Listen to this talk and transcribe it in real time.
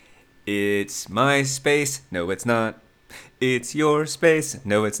It's my space. No, it's not. It's your space.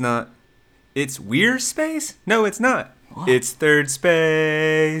 No, it's not. It's weird space. No, it's not. What? It's third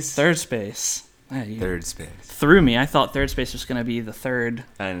space. Third space. Yeah, you Third space. threw me. I thought third space was going to be the third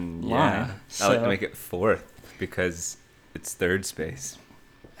And line. yeah, I So, like to make it fourth because it's third space.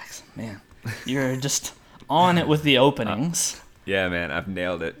 man, you're just on it with the openings. Yeah, man, I've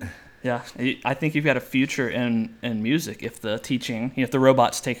nailed it. Yeah, I think you've got a future in music if the teaching, if the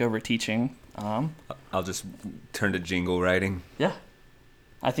robots take over teaching. I'll just turn to jingle writing. Yeah,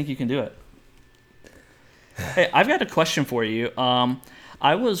 I think you can do it. Hey, I've got a question for you.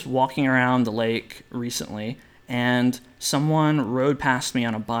 I was walking around the lake recently, and someone rode past me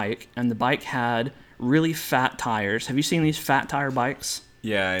on a bike, and the bike had really fat tires. Have you seen these fat tire bikes?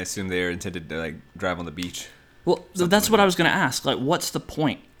 Yeah, I assume they are intended to like drive on the beach. Well, that's what I was going to ask. Like, what's the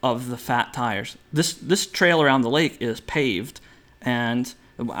point of the fat tires? This trail around the lake is paved, and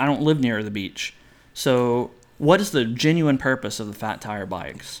I don't live near the beach. So, what is the genuine purpose of the fat tire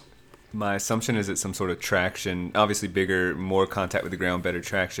bikes? My assumption is it's some sort of traction. Obviously, bigger, more contact with the ground, better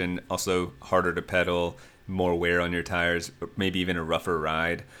traction. Also, harder to pedal, more wear on your tires, maybe even a rougher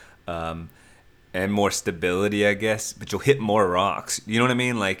ride, and more stability, I guess. But you'll hit more rocks. You know what I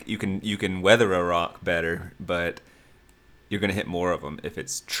mean? Like you can weather a rock better, but you're gonna hit more of them if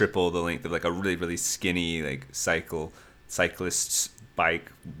it's triple the length of like a really really skinny like cyclist's bike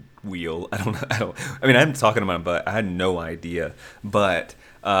wheel. I mean, I'm talking about it, but I had no idea. But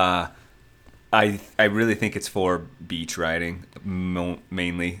I really think it's for beach riding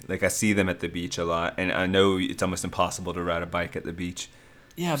mainly. Like I see them at the beach a lot, and I know it's almost impossible to ride a bike at the beach.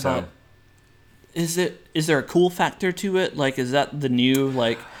 Yeah, So- but is there a cool factor to it? Like, is that the new,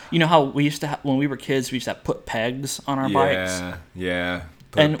 like, you know how we used to when we were kids, we used to put pegs on our bikes? Yeah.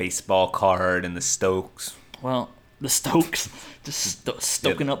 Put And- a baseball card and the Stokes. Well, the Stokes just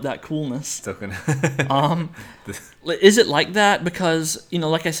stoking up that coolness. Stoking. Is it like that? Because, you know,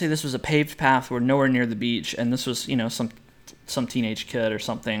 like I say, this was a paved path. We're nowhere near the beach, and this was, you know, some teenage kid or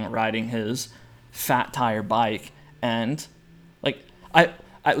something riding his fat tire bike. And, like,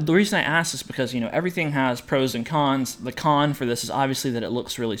 the reason I ask is because, you know, everything has pros and cons. The con for this is obviously that it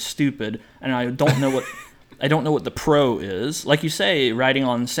looks really stupid, and I don't know what the pro is. Like you say, riding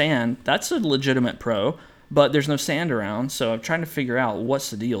on sand, that's a legitimate pro, but there's no sand around, so I'm trying to figure out what's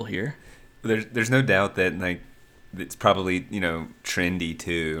the deal here. There's no doubt that like it's probably, you know, trendy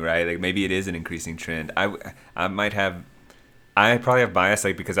too, right? Like maybe it is an increasing trend. I probably have bias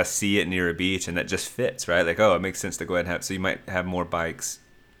like because I see it near a beach and that just fits, right? Like, oh, it makes sense to go ahead and have. So you might have more bikes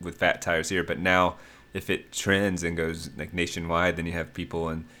with fat tires here, but now if it trends and goes like nationwide, then you have people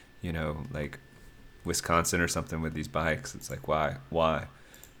in, you know, like Wisconsin or something with these bikes. It's like why?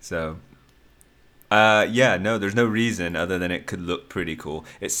 So yeah, no, there's no reason other than it could look pretty cool.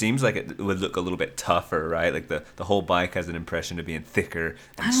 It seems like it would look a little bit tougher, right? Like the whole bike has an impression of being thicker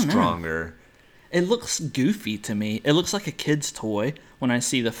and I don't know. stronger. It looks goofy to me. It looks like a kid's toy when I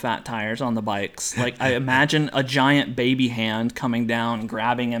see the fat tires on the bikes. Like, I imagine a giant baby hand coming down and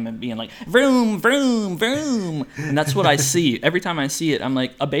grabbing him and being like, vroom, vroom, vroom. And that's what I see. Every time I see it, I'm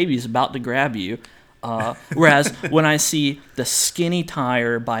like, a baby's about to grab you. Whereas when I see the skinny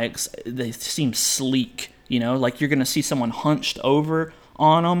tire bikes, they seem sleek. You know, like you're going to see someone hunched over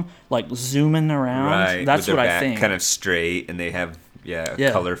on them, like zooming around. Right. That's with what their I back think. kind of straight, and they have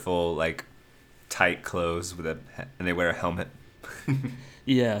Yeah. colorful like tight clothes and they wear a helmet.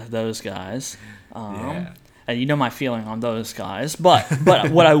 Yeah, those guys. Yeah. And you know my feeling on those guys. But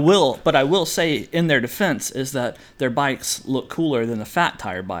what I will say in their defense is that their bikes look cooler than the fat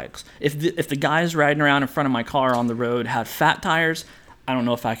tire bikes. If the guys riding around in front of my car on the road had fat tires, I don't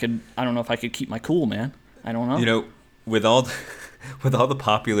know if I could keep my cool, man. I don't know. You know, with all the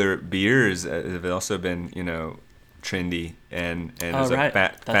popular beers have also been, you know, trendy and there's right. a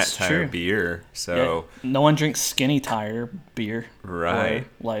fat That's tire true. beer. Yeah, So no one drinks skinny tire beer, Right. Or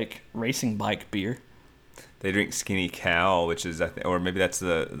like racing bike beer. they drink Skinny Cow, which is or maybe that's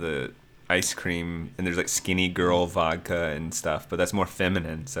the ice cream, and there's like Skinny Girl vodka and stuff, but that's more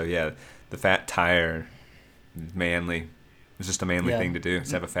feminine. So yeah, the fat tire, manly. It's just a manly Yeah. thing to do.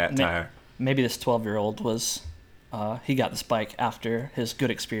 Is have a fat Ma- tire. Maybe this 12-year-old was he got this bike after his good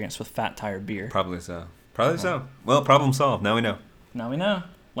experience with fat tire beer. Probably so. Probably so. Well, problem solved. Now we know. Now we know.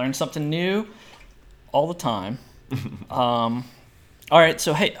 Learn something new all the time. All right,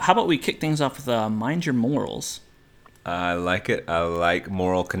 so hey, how about we kick things off with Mind Your Morals? I like it. I like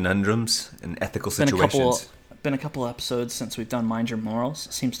moral conundrums and ethical Been situations. a couple episodes since we've done Mind Your Morals.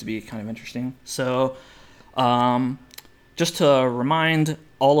 Seems to be kind of interesting. So, just to remind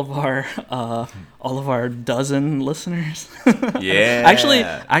all of our dozen listeners. Yeah.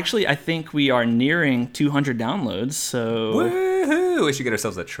 Actually, I think we are nearing 200 downloads. So woohoo! We should get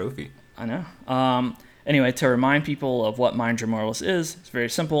ourselves a trophy. I know. Anyway, to remind people of what Mind Your Morals is, it's very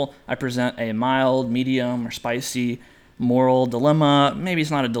simple. I present a mild, medium, or spicy moral dilemma. Maybe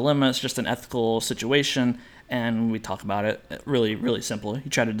it's not a dilemma, it's just an ethical situation, and we talk about it really, really simple. You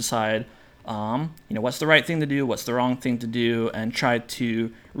try to decide, what's the right thing to do, what's the wrong thing to do, and try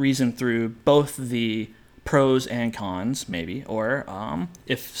to reason through both the pros and cons, maybe. Or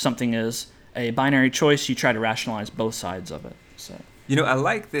if something is a binary choice, you try to rationalize both sides of it. So. I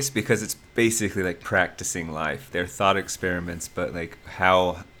like this because it's basically like practicing life. They're thought experiments, but like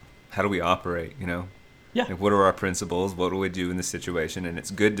how do we operate, Yeah. Like what are our principles? What do we do in this situation? And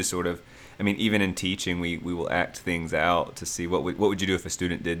it's good to sort of, even in teaching, we will act things out to see what would you do if a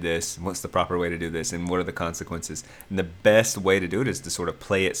student did this? And what's the proper way to do this? And what are the consequences? And the best way to do it is to sort of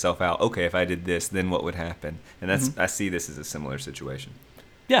play itself out. Okay, if I did this, then what would happen? And that's I see this as a similar situation.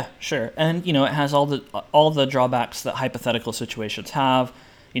 Yeah, sure. And, it has all the drawbacks that hypothetical situations have.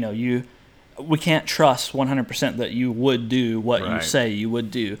 We can't trust 100% that you would do what you say you would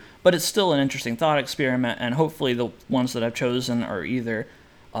do. But it's still an interesting thought experiment, and hopefully the ones that I've chosen are either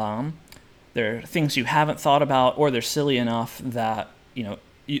they're things you haven't thought about, or they're silly enough that,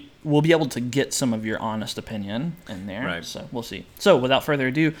 we'll be able to get some of your honest opinion in there. Right. So we'll see. So without further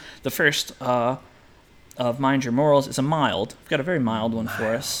ado, the first of Mind Your Morals is a mild. I've got a very mild one for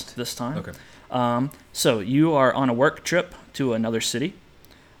us this time. Okay. So you are on a work trip to another city,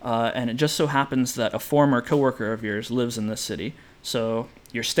 and it just so happens that a former coworker of yours lives in this city. So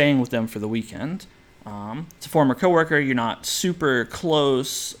you're staying with them for the weekend. It's a former coworker. You're not super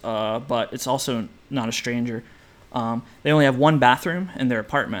close, but it's also not a stranger. They only have one bathroom in their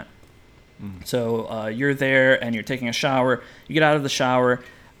apartment. So you're there and you're taking a shower. You get out of the shower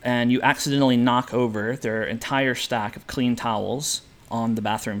and you accidentally knock over their entire stack of clean towels on the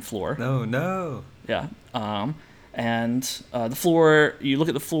bathroom floor. No. Yeah. And the floor, you look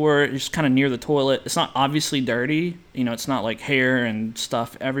at the floor, it's kind of near the toilet. It's not obviously dirty. It's not like hair and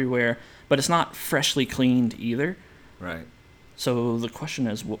stuff everywhere, but it's not freshly cleaned either. Right. So the question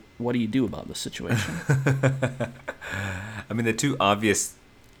is, what do you do about this situation? The two obvious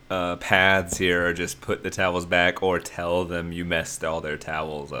paths here are just put the towels back or tell them you messed all their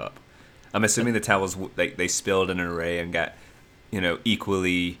towels up. I'm assuming the towels they spilled in an array and got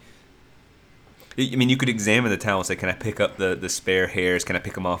equally. You could examine the towel and say, can I pick up the spare hairs? Can I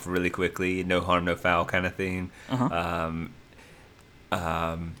pick them off really quickly? No harm, no foul kind of thing.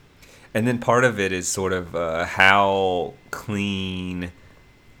 And then part of it is sort of how clean.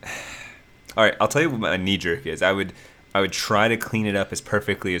 All right, I'll tell you what my knee jerk is. I would try to clean it up as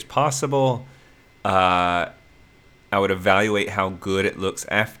perfectly as possible. I would evaluate how good it looks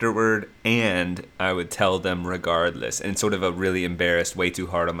afterward, and I would tell them regardless, in sort of a really embarrassed, way too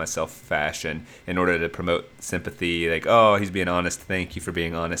hard on myself fashion, in order to promote sympathy. Like, oh, he's being honest. Thank you for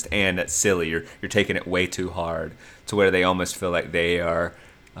being honest. And that's silly. You're taking it way too hard, to where they almost feel like they are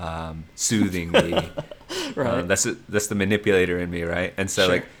soothing me. Right. That's the manipulator in me, right? And so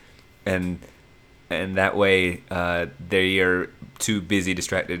Sure. and that way they are too busy,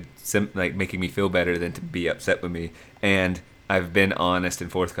 distracted, making me feel better than to be upset with me. And I've been honest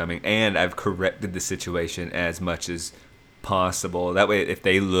and forthcoming, and I've corrected the situation as much as possible. That way, if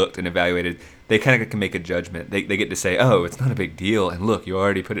they looked and evaluated, they kind of can make a judgment. They get to say, oh, it's not a big deal, and look, you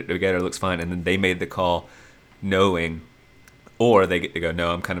already put it together, it looks fine. And then they made the call knowing. Or they get to go,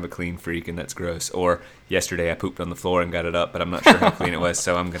 no, I'm kind of a clean freak and that's gross. Or yesterday I pooped on the floor and got it up, but I'm not sure how clean it was,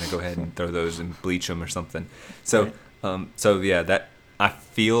 so I'm going to go ahead and throw those and bleach them or something. So, Right. that I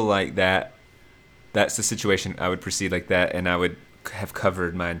feel like that's the situation. I would proceed like that, and I would have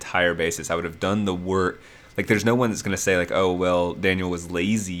covered my entire basis. I would have done the work. Like, there's no one that's going to say, like, oh, well, Daniel was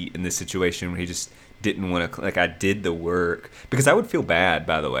lazy in this situation where he just didn't want to, like, I did the work. Because I would feel bad,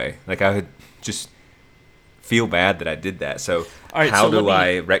 by the way. Like, I would just feel bad that I did that. So how do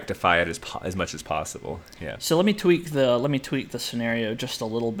I rectify it as much as possible? Yeah. So let me tweak the scenario just a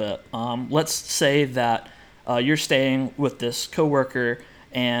little bit. Let's say that you're staying with this coworker,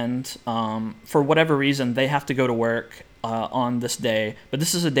 and for whatever reason they have to go to work on this day, but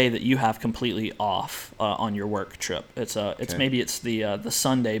this is a day that you have completely off on your work trip. Maybe it's the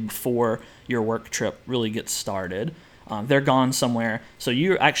Sunday before your work trip really gets started. They're gone somewhere, so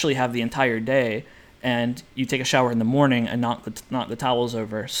you actually have the entire day. And you take a shower in the morning and knock the towels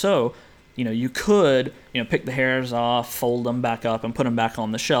over. So, you could, pick the hairs off, fold them back up, and put them back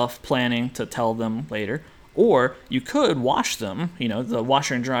on the shelf, planning to tell them later. Or you could wash them. The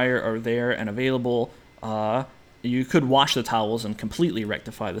washer and dryer are there and available. you could wash the towels and completely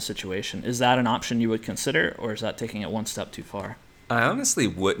rectify the situation. Is that an option you would consider, or is that taking it one step too far? I honestly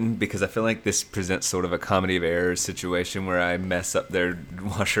wouldn't, because I feel like this presents sort of a comedy of errors situation where I mess up their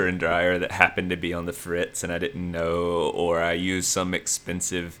washer and dryer that happened to be on the fritz and I didn't know, or I use some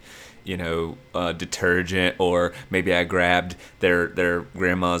expensive, detergent, or maybe I grabbed their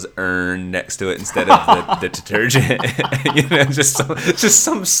grandma's urn next to it instead of the detergent. Just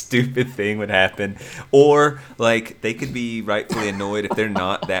some stupid thing would happen, or like they could be rightfully annoyed if they're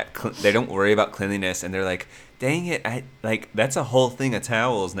not they don't worry about cleanliness and they're like, dang it, that's a whole thing of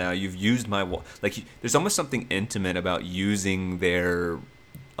towels now. You've used my there's almost something intimate about using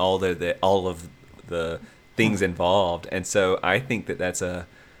all of the things involved, and so I think that's a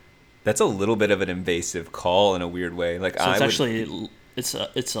little bit of an invasive call in a weird way. It's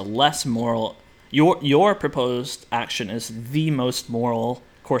a less moral. Your proposed action is the most moral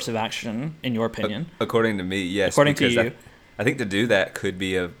course of action in your opinion. According to me, yes. According to you, I think to do that could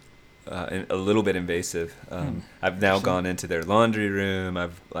be a little bit invasive. I've now gone into their laundry room.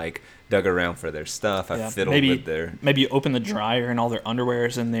 I've dug around for their stuff. I've fiddled with their. Maybe you open the dryer and all their underwear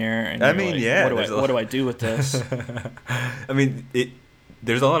is in there. And what do I do with this? I mean,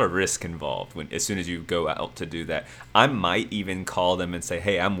 there's a lot of risk involved as soon as you go out to do that. I might even call them and say,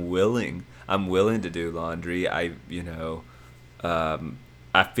 "Hey, I'm willing to do laundry." I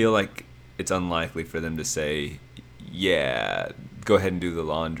feel like it's unlikely for them to say, "Yeah, go ahead and do the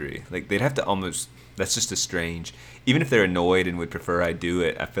laundry." Like they'd have to almost. That's just a strange. Even if they're annoyed and would prefer I do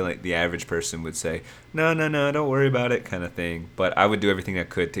it, I feel like the average person would say, "No, don't worry about it," kind of thing. But I would do everything I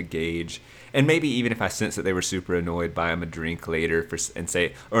could to gauge. And maybe even if I sensed that they were super annoyed, buy them a drink later and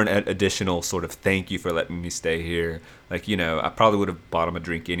say, or an additional sort of thank you for letting me stay here. I probably would have bought them a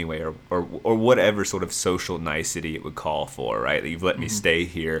drink anyway, or whatever sort of social nicety it would call for, right? That you've let me stay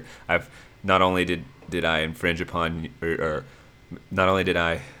here. I've not only did I infringe upon, or not only did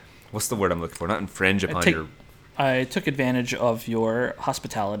I, what's the word I'm looking for? Not infringe upon your. I took advantage of your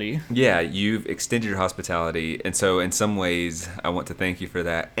hospitality. Yeah, you've extended your hospitality, and so in some ways, I want to thank you for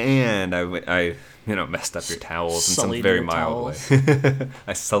that. And I messed up your towels in some very mild way.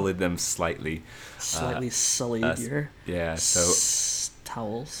 I sullied them slightly. Sullied your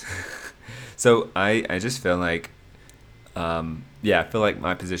towels. So I just feel like, I feel like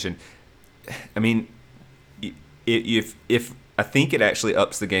my position. I mean, if I think it actually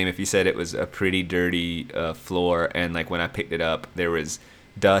ups the game if you said it was a pretty dirty floor, and when I picked it up there was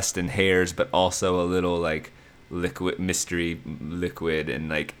dust and hairs, but also a little mystery liquid,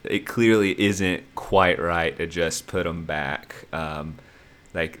 and it clearly isn't quite right to just put them back.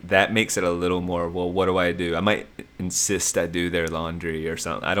 That makes it a little more, well, what do I do? I might insist I do their laundry or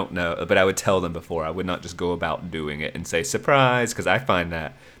something. I don't know, but I would tell them before. I would not just go about doing it and say surprise, because I find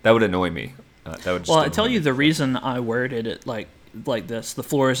that would annoy me. I tell you the reason I worded it like this. The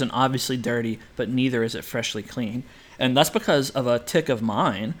floor isn't obviously dirty, but neither is it freshly clean. And that's because of a tick of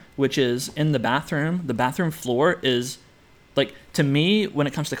mine, which is in the bathroom. The bathroom floor is, to me, when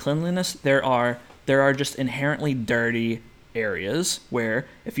it comes to cleanliness, there are just inherently dirty areas where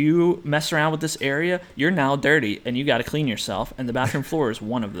if you mess around with this area, you're now dirty and you got to clean yourself, and the bathroom floor is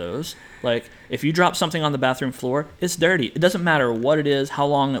one of those. If you drop something on the bathroom floor, it's dirty. It doesn't matter what it is, how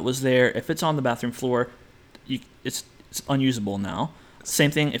long it was there. If it's on the bathroom floor, it's unusable now. Same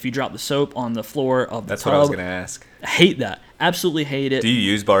thing if you drop the soap on the floor of the tub. That's what I was going to ask. I hate that. Absolutely hate it. Do you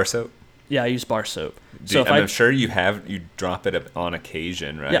use bar soap? Yeah, I use bar soap. I'm sure you drop it on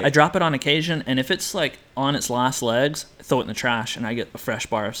occasion, right? Yeah, I drop it on occasion, and if it's on its last legs, I throw it in the trash, and I get a fresh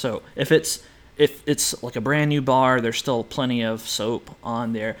bar of soap. If it's like a brand new bar, there's still plenty of soap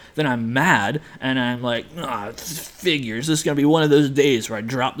on there, then I'm mad, and I'm like, figures, this is going to be one of those days where I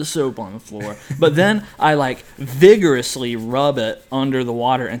drop the soap on the floor. But then I vigorously rub it under the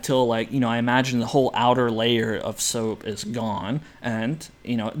water until I imagine the whole outer layer of soap is gone, and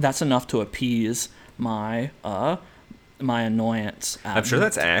that's enough to appease my annoyance. I'm sure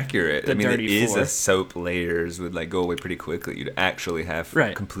that's accurate. I mean, it is floor. A soap layers would go away pretty quickly. You'd actually have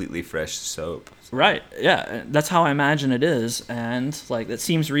completely fresh soap. Right. Yeah, that's how I imagine it is, and that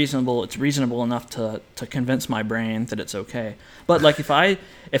seems reasonable. It's reasonable enough to convince my brain that it's okay. But if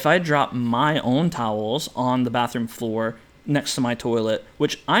I drop my own towels on the bathroom floor next to my toilet,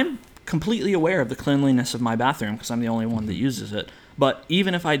 which I'm completely aware of the cleanliness of my bathroom because I'm the only one that uses it. But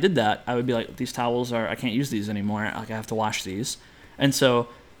even if I did that, I would be like, these towels I can't use these anymore. I have to wash these. And so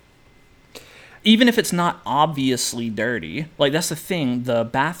even if it's not obviously dirty, that's the thing, the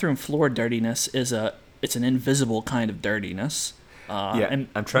bathroom floor dirtiness it's an invisible kind of dirtiness. Yeah, And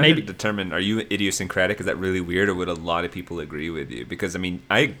I'm trying maybe to determine, are you idiosyncratic? Is that really weird, or would a lot of people agree with you? Because, I mean,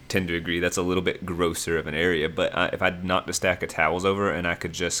 I tend to agree that's a little bit grosser of an area, but if I knocked a stack of towels over and I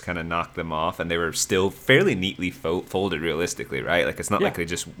could just kind of knock them off and they were still fairly neatly folded realistically, right? Like, it's not yeah. like they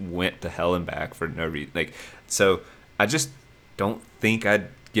just went to hell and back for no reason. Like, so I just don't think I'd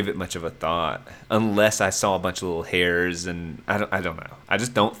give it much of a thought unless I saw a bunch of little hairs, and I don't know. I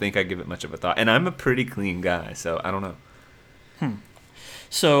just don't think I'd give it much of a thought. And I'm a pretty clean guy, so I don't know.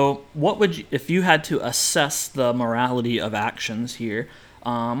 So, what would you, if you had to assess the morality of actions here?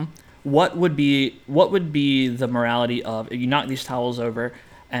 What would be the morality of if you knock these towels over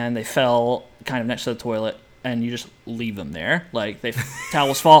and they fell kind of next to the toilet and you just leave them there, like they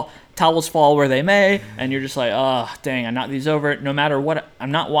towels fall where they may, and you're just like, oh dang, I knocked these over. No matter what,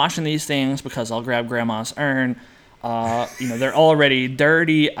 I'm not washing these things because I'll grab grandma's urn. They're already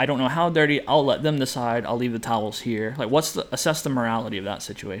dirty. I don't know how dirty. I'll let them decide. I'll leave the towels here. Like, assess the morality of that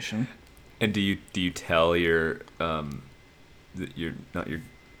situation? And do you tell your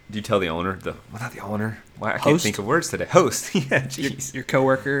do you tell the owner not the owner? Why I can't Host? think of words today. Host. Yeah, jeez. Your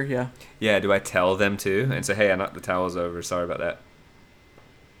coworker, yeah. Yeah, do I tell them too and say, hey, I knocked the towels over. Sorry about that.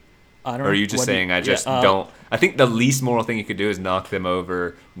 I don't Or know. are you just saying I just don't? I think the least moral thing you could do is knock them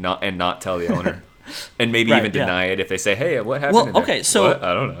over, not tell the owner. And maybe Right, even deny it if they say, "Hey, what happened?" Well, in there?" okay, so What?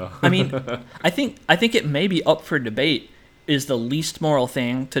 I don't know. I mean, I think it may be up for debate. Is the least moral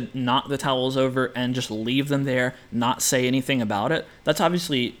thing to knock the towels over and just leave them there, not say anything about it? That's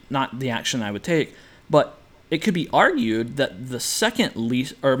obviously not the action I would take. But it could be argued that the second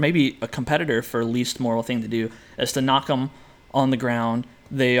least, or maybe a competitor for least moral thing to do, is to knock them on the ground.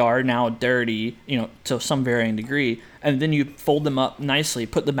 They are now dirty, to some varying degree, and then you fold them up nicely,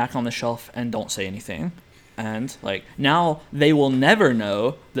 put them back on the shelf, and don't say anything. And like now, they will never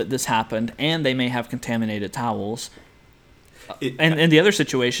know that this happened, and they may have contaminated towels. And in the other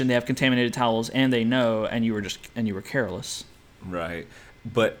situation, they have contaminated towels, and they know, and you were careless. Right,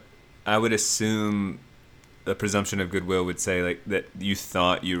 but I would assume the presumption of goodwill would say like that you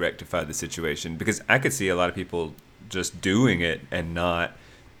thought you rectified the situation, because I could see a lot of people just doing it and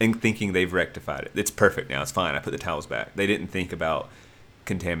thinking they've rectified it. It's perfect now. It's fine. I put the towels back. They didn't think about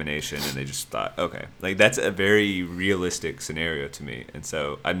contamination, and they just thought, okay, like that's a very realistic scenario to me. And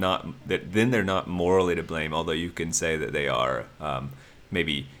so I'm not that. Then they're not morally to blame, although you can say that they are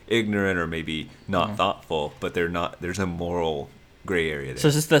maybe ignorant or maybe not thoughtful, but they're not. There's a moral gray area there. So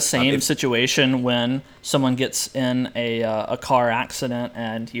is this the same situation when someone gets in a car accident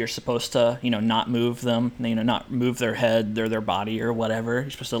and you're supposed to not move them, not move their head or their body or whatever?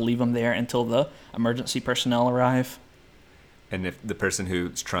 You're supposed to leave them there until the emergency personnel arrive. And if the person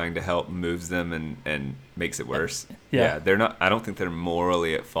who's trying to help moves them and makes it worse, Yeah. they're not. I don't think they're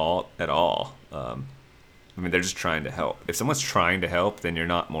morally at fault at all. I mean, they're just trying to help. If someone's trying to help, then you're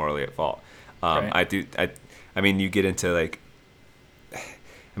not morally at fault. Right. I mean, you get into like.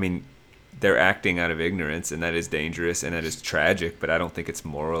 I mean, they're acting out of ignorance, and that is dangerous and that is tragic. But I don't think it's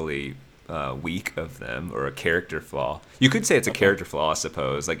morally weak of them or a character flaw. You could say it's a character flaw, I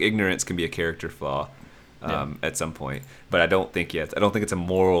suppose. Like ignorance can be a character flaw. At some point, but I don't think yet. I don't think it's a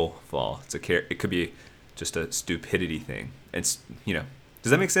moral flaw. It could be just a stupidity thing. And does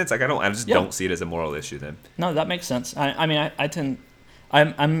that make sense? Like I just don't see it as a moral issue then. No, that makes sense.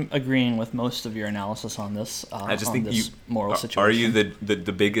 I'm agreeing with most of your analysis on this. I just think moral situation. Are you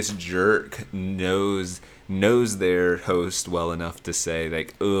the biggest jerk knows their host well enough to say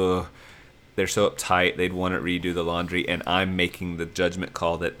like, ugh, they're so uptight they'd want to redo the laundry, and I'm making the judgment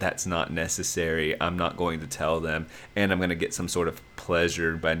call that that's not necessary. I'm not going to tell them, and I'm going to get some sort of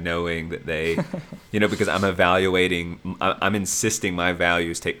pleasure by knowing that they, because I'm insisting my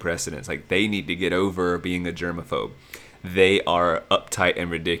values take precedence. Like they need to get over being a germaphobe. They are uptight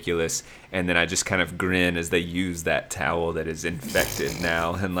and ridiculous, and then I just kind of grin as they use that towel that is infected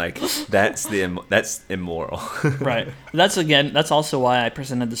now, and like that's immoral. Right. That's also why I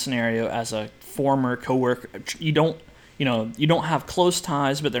presented the scenario as a former coworker. You don't have close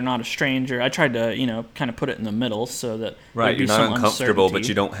ties, but they're not a stranger. I tried to kind of put it in the middle so that right. You're not uncomfortable, uncertainty. but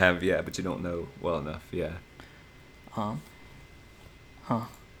you don't have but you don't know well enough. Yeah.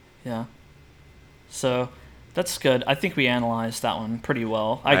 Yeah. So. That's good. I think we analyzed that one pretty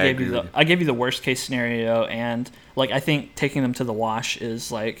well. I gave you the worst case scenario, and like I think taking them to the wash is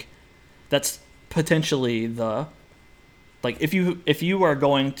like that's potentially the like if you are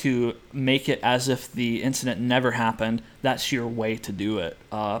going to make it as if the incident never happened, that's your way to do it.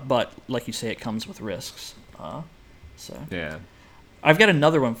 But like you say, it comes with risks. So yeah. I've got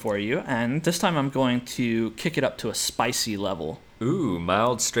another one for you, and this time I'm going to kick it up to a spicy level. Ooh,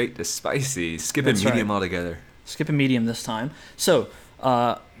 mild straight to spicy. Skipping That's medium right. altogether. Skipping medium this time. So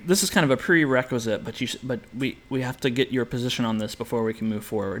this is kind of a prerequisite, but we have to get your position on this before we can move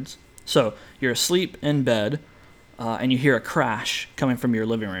forwards. So you're asleep in bed, and you hear a crash coming from your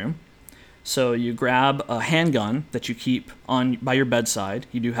living room. So you grab a handgun that you keep on by your bedside.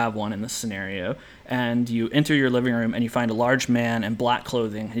 You do have one in this scenario. And you enter your living room and you find a large man in black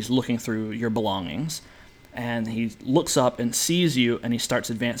clothing. He's looking through your belongings. And he looks up and sees you and he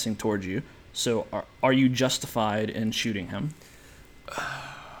starts advancing towards you. So are you justified in shooting him?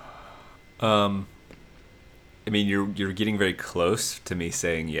 I mean, you're getting very close to me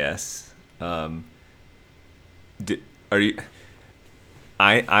saying yes. Are you...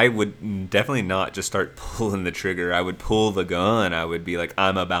 I would definitely not just start pulling the trigger. I would pull the gun. I would be like,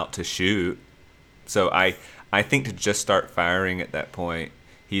 I'm about to shoot. So I think to just start firing at that point,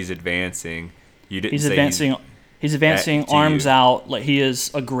 he's advancing. You didn't he's say advancing. He's advancing, arms out, like he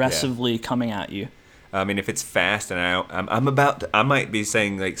is aggressively coming at you. I mean, if it's fast and I'm about to, I might be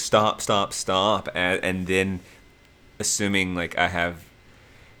saying like stop, and then assuming like I have.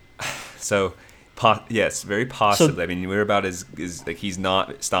 So. Yes, very possibly. So, I mean, we're about is like he's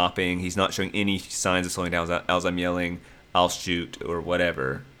not stopping. He's not showing any signs of slowing down. As I'm yelling, I'll shoot or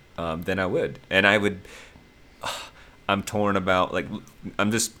whatever. Then I would, and I would. I'm torn about like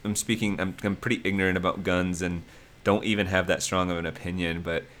I'm speaking. I'm pretty ignorant about guns and don't even have that strong of an opinion.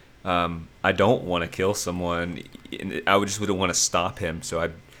 But I don't want to kill someone. I wouldn't want to stop him.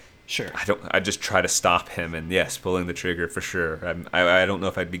 So Sure. I just try to stop him, and yes, pulling the trigger for sure. I don't know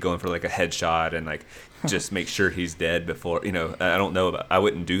if I'd be going for like a headshot and like just make sure he's dead before, I don't know. I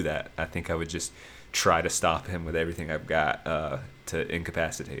wouldn't do that. I think I would just try to stop him with everything I've got to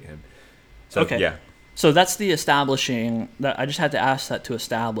incapacitate him. So, okay. Yeah. So that's the establishing that I just had to ask that to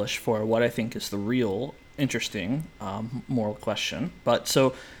establish for what I think is the real interesting moral question. But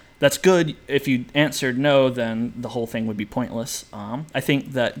so. That's good. If you answered no, then the whole thing would be pointless. I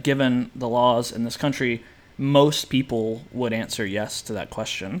think that given the laws in this country, most people would answer yes to that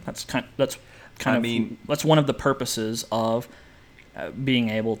question. That's one of the purposes of being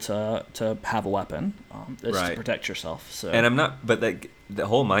able to have a weapon is right. to protect yourself. So, and I'm not, but like the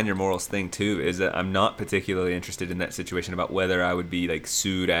whole mind your morals thing too is that I'm not particularly interested in that situation about whether I would be like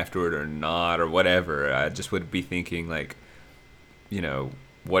sued afterward or not or whatever. I just would be thinking like,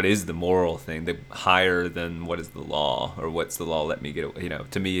 what is the moral thing? The higher than what is the law, or what's the law let me get away?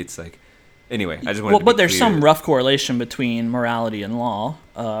 To me, it's like, anyway, I just wanted to be but there's clear. some rough correlation between morality and law.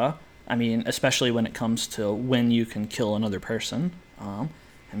 I mean, especially when it comes to when you can kill another person. I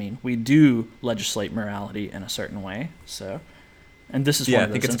mean, we do legislate morality in a certain way. So, and this is one of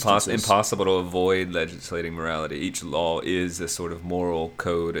those instances. I think it's impossible to avoid legislating morality. Each law is a sort of moral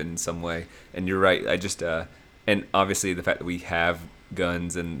code in some way. And you're right. I just and obviously the fact that we have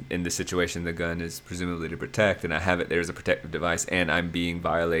guns, and in this situation the gun is presumably to protect, and I have it there as a protective device, and I'm being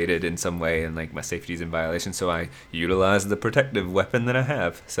violated in some way, and like my safety is in violation, so I utilize the protective weapon that I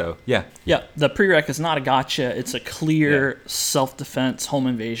have. So yeah, the prereq is not a gotcha. It's a clear self-defense home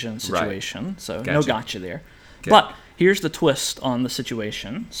invasion situation. Right. So no gotcha there. Okay. But here's the twist on the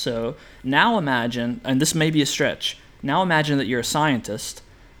situation. So now imagine, and this may be a stretch, now imagine that you're a scientist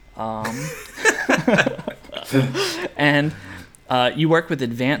and you work with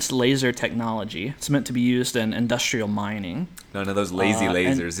advanced laser technology. It's meant to be used in industrial mining. None of those lazy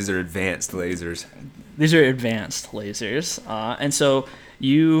lasers. These are advanced lasers. These are advanced lasers. And so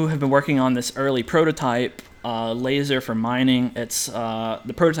you have been working on this early prototype laser for mining. It's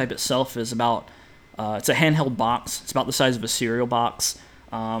the prototype itself is about, it's a handheld box. It's about the size of a cereal box.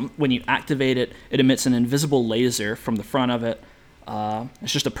 When you activate it, it emits an invisible laser from the front of it.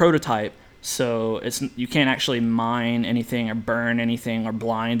 It's just a prototype. So you can't actually mine anything or burn anything or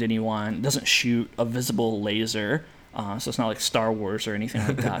blind anyone. It doesn't shoot a visible laser, so it's not like Star Wars or anything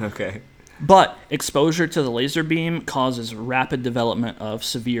like that. Okay. But exposure to the laser beam causes rapid development of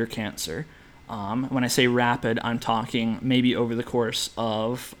severe cancer. When I say rapid, I'm talking maybe over the course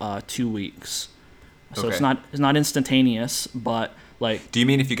of 2 weeks. So it's not instantaneous, but like. Do you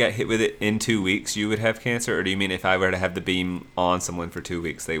mean if you got hit with it in 2 weeks, you would have cancer, or do you mean if I were to have the beam on someone for 2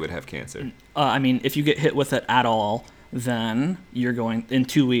 weeks, they would have cancer? I mean, if you get hit with it at all, then in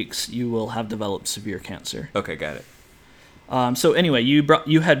 2 weeks you will have developed severe cancer. Okay, got it. So anyway,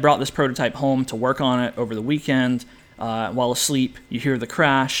 you had brought this prototype home to work on it over the weekend. While asleep, you hear the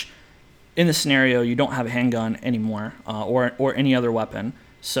crash. In this scenario, you don't have a handgun anymore, or any other weapon.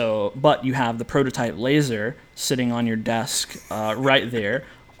 So, but you have the prototype laser sitting on your desk right there.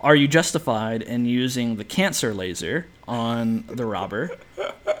 Are you justified in using the cancer laser on the robber?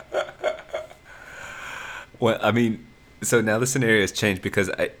 Well, I mean, so now the scenario has changed because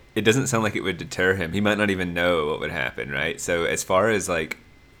it doesn't sound like it would deter him. He might not even know what would happen, right? So as far as like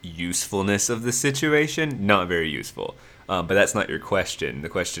usefulness of the situation, not very useful. But that's not your question. The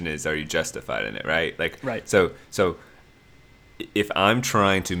question is, are you justified in it, right? Like, right. So if I'm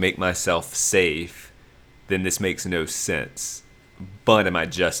trying to make myself safe, then this makes no sense. But am I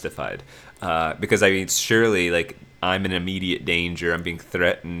justified? Because I mean, surely, like, I'm in immediate danger. I'm being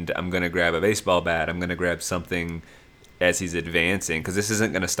threatened. I'm gonna grab a baseball bat. I'm gonna grab something as he's advancing, because this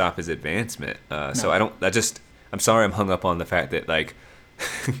isn't gonna stop his advancement. No. So I'm sorry, I'm hung up on the fact that, like,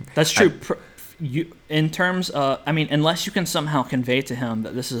 that's true. You, in terms of, I mean, unless you can somehow convey to him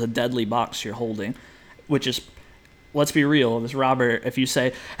that this is a deadly box you're holding, which is, let's be real, this Robert, if you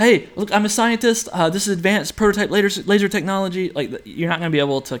say, hey, look, I'm a scientist, this is advanced prototype laser technology, like, you're not going to be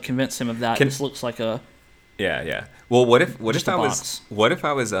able to convince him of that. This looks like a... Yeah. Well, what if I was,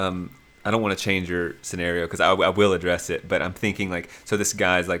 I don't want to change your scenario because I will address it, but I'm thinking, like, so this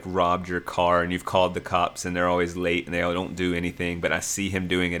guy's like robbed your car and you've called the cops and they're always late and they don't do anything, but I see him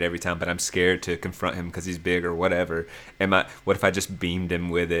doing it every time, but I'm scared to confront him because he's big or whatever. What if I just beamed him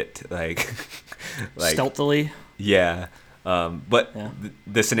with it, like stealthily? Yeah. But yeah.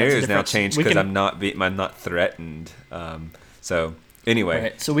 The scenario has now changed because I'm not threatened. So anyway,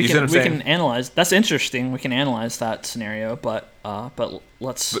 right. So we can analyze. That's interesting. We can analyze that scenario, but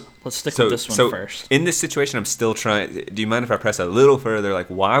let's stick with this one first. In this situation, I'm still trying. Do you mind if I press a little further? Like,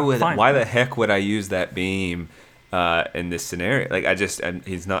 why the heck would I use that beam in this scenario? Like,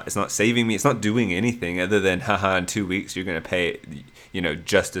 it's not saving me. It's not doing anything other than, haha, in 2 weeks you're gonna pay.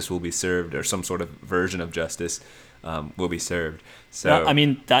 Justice will be served, or some sort of version of justice will be served. So I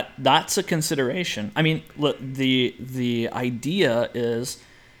mean, that's a consideration. I mean, look, the idea is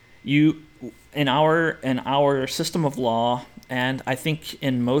in our system of law, and I think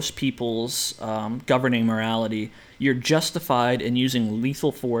in most people's governing morality, you're justified in using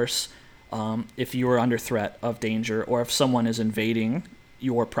lethal force if you are under threat of danger or if someone is invading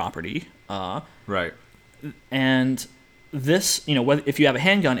your property. Right. And this, if you have a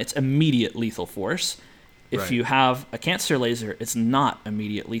handgun, it's immediate lethal force. If you have a cancer laser, it's not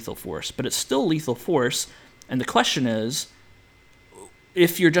immediate lethal force, but it's still lethal force. And the question is,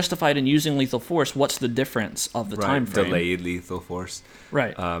 if you're justified in using lethal force, what's the difference of the time frame? Delayed lethal force.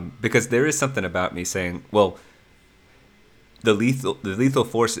 Right. Because there is something about me saying, well, the lethal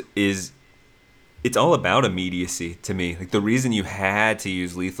force it's all about immediacy to me. Like, the reason you had to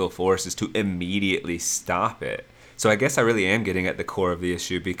use lethal force is to immediately stop it. So I guess I really am getting at the core of the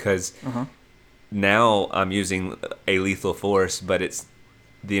issue, because now I'm using a lethal force, but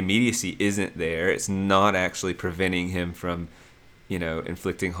the immediacy isn't there. It's not actually preventing him from,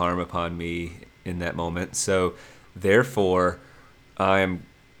 inflicting harm upon me in that moment. So therefore, I'm,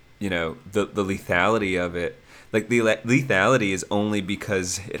 the lethality of it, like, the lethality is only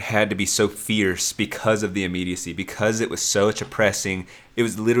because it had to be so fierce because of the immediacy, because it was such a pressing, it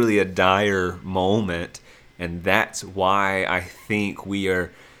was literally a dire moment. And that's why I think the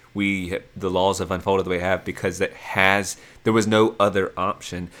laws have unfolded the way they have, because there was no other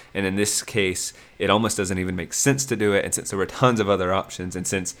option. And in this case, it almost doesn't even make sense to do it. And since there were tons of other options, and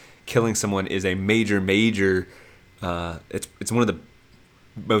since killing someone is a major, it's one of the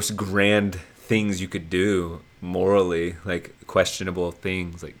most grand things you could do morally, like questionable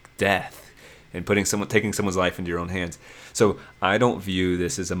things like death and taking someone's life into your own hands. So I don't view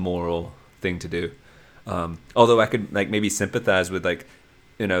this as a moral thing to do. Although I could, like, maybe sympathize with, like,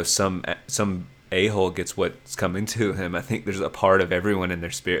 some a-hole gets what's coming to him. I think there's a part of everyone in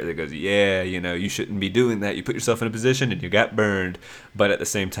their spirit that goes, yeah, you shouldn't be doing that. You put yourself in a position and you got burned. But at the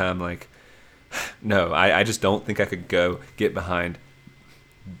same time, like, no, I just don't think I could go get behind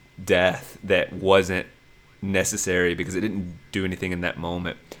death that wasn't necessary because it didn't do anything in that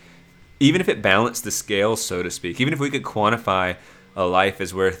moment. Even if it balanced the scale, so to speak, even if we could quantify a life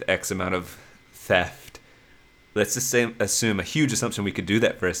as worth X amount of theft, let's just assume a huge assumption we could do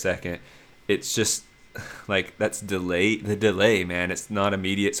that for a second. It's just like, that's the delay, man. It's not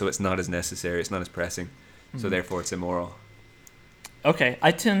immediate, so it's not as necessary. It's not as pressing. So therefore it's immoral. Okay.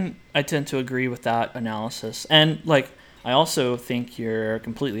 I tend to agree with that analysis. And, like, I also think you're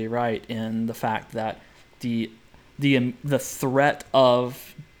completely right in the fact that the threat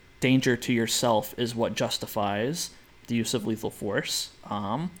of danger to yourself is what justifies the use of lethal force.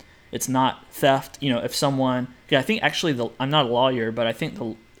 It's not theft. If someone... Yeah, I think actually I'm not a lawyer, but I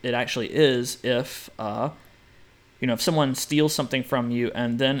think it actually is if someone steals something from you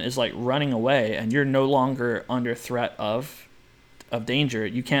and then is, like, running away and you're no longer under threat of danger,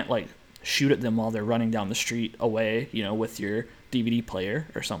 you can't, like, shoot at them while they're running down the street away, with your DVD player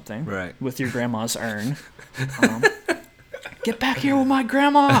or something. Right. With your grandma's urn. Get back here with my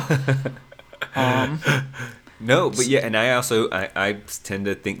grandma. No, but yeah, and I tend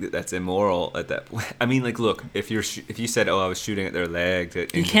to think that that's immoral at that point. I mean, like, look, if you said, oh, I was shooting at their leg to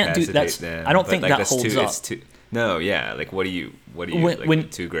You can't do incapacitate that's. them, I don't but, think like, that that's holds too, up. It's too, no, yeah, like what do you When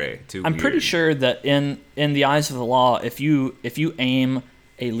too gray, too I'm weird. pretty sure that in the eyes of the law, if you aim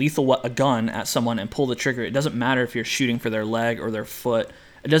a gun at someone and pull the trigger, it doesn't matter if you're shooting for their leg or their foot.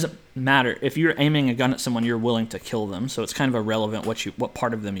 It doesn't matter if you're aiming a gun at someone, you're willing to kill them. So it's kind of irrelevant what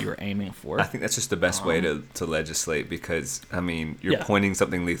part of them you were aiming for. I think that's just the best way to legislate, because I mean you're Yeah. pointing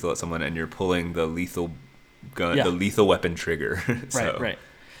something lethal at someone and you're pulling the lethal gun, Yeah. the lethal weapon trigger. So, Right.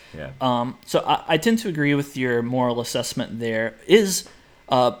 Yeah. So I tend to agree with your moral assessment there.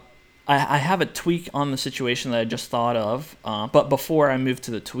 I have a tweak on the situation that I just thought of, but before I move to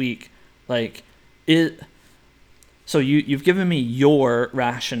the tweak, like so you've given me your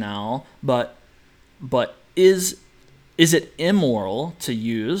rationale, but is it immoral to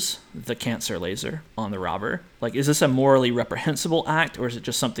use the cancer laser on the robber? Like, is this a morally reprehensible act, or is it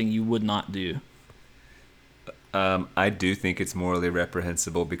just something you would not do? I do think it's morally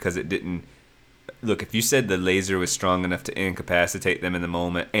reprehensible because it didn't. Look, if you said the laser was strong enough to incapacitate them in the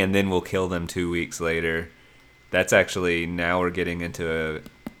moment and then will kill them 2 weeks later, that's actually, now we're getting into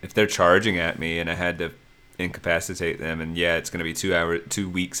if they're charging at me and I had to incapacitate them, and yeah, it's going to be 2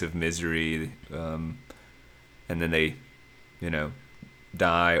 weeks of misery, and then they,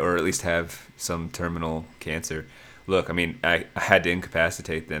 die or at least have some terminal cancer. Look, I mean, I had to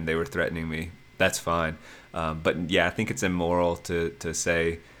incapacitate them. They were threatening me. That's fine. But yeah, I think it's immoral to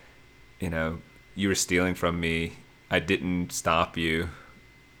say, you were stealing from me. I didn't stop you,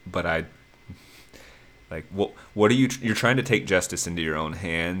 but what are you? You're trying to take justice into your own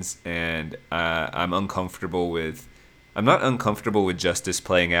hands, and I'm uncomfortable with. I'm not uncomfortable with justice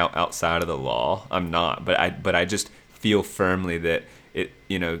playing out outside of the law. I'm not, but I just feel firmly that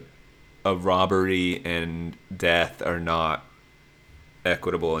a robbery and death are not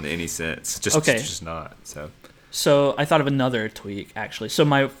equitable in any sense. Okay. It's just not. So I thought of another tweak, actually. So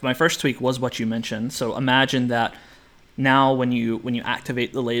my first tweak was what you mentioned. So imagine that now when you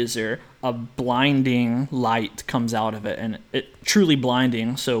activate the laser, a blinding light comes out of it, and it truly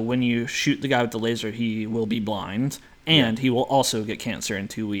blinding. So when you shoot the guy with the laser, he will be blind, and he will also get cancer in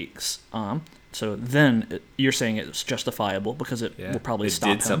 2 weeks. So then you're saying it's justifiable because it will probably stop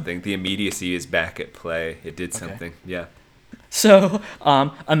him. It did something. The immediacy is back at play. It did something. Yeah. So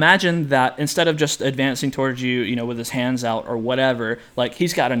imagine that instead of just advancing towards you, with his hands out or whatever, like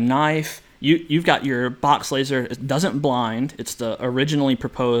he's got a knife. You've got your box laser. It doesn't blind. It's the originally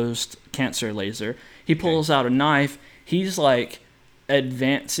proposed cancer laser. He pulls out a knife. He's like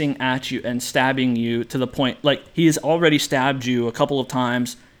advancing at you and stabbing you to the point, like he has already stabbed you a couple of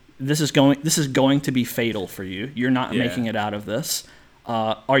times. This is going to be fatal for you. You're not making it out of this.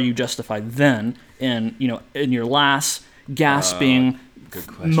 Are you justified then in your last gasping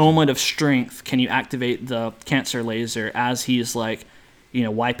moment of strength, can you activate the cancer laser as he's like,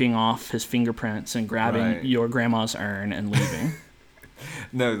 wiping off his fingerprints and grabbing your grandma's urn and leaving?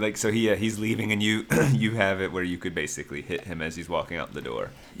 No, like, so he's leaving, and you have it where you could basically hit him as he's walking out the door.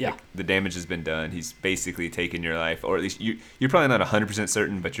 Yeah. Like, the damage has been done. He's basically taken your life, or at least you're probably not 100%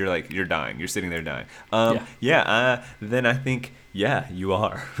 certain, but you're dying. You're sitting there dying. Then I think, you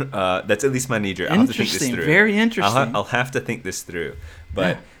are. That's at least my knee jerk. I'll have to think this through. Very interesting. I'll have to think this through.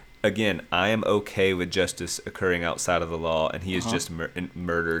 But again, I am okay with justice occurring outside of the law, and he has just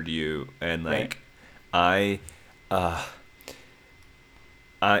murdered you. And like,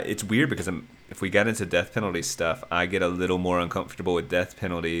 it's weird because if we got into death penalty stuff, I get a little more uncomfortable with death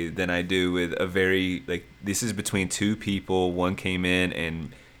penalty than I do with a very, like, this is between two people. One came in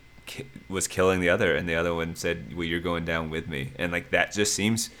and was killing the other, and the other one said, well, you're going down with me. And like, that just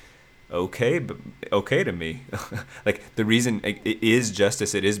seems okay to me. Like, the reason it is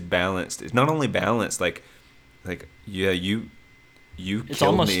justice, it is balanced. It's not only balanced, like you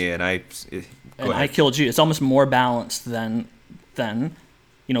killed me and I killed you. It's almost more balanced than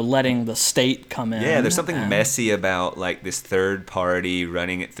letting the state come in. Yeah, there's something messy about like this third party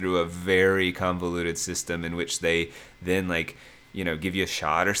running it through a very convoluted system in which they then like, give you a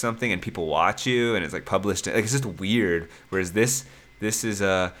shot or something and people watch you and it's like published. Like, it's just weird. Whereas this is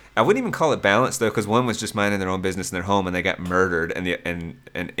I wouldn't even call it balanced though, because one was just minding their own business in their home and they got murdered, and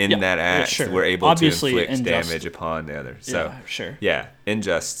in that act were able Obviously, to inflict damage upon the other. So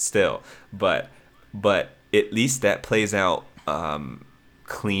unjust still, but at least that plays out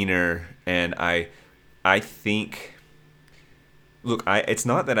cleaner. And I think, look, it's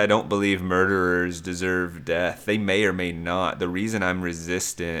not that I don't believe murderers deserve death. They may or may not. The reason I'm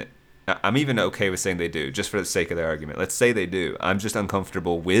resistant, I'm even okay with saying they do, just for the sake of the argument. Let's say they do. I'm just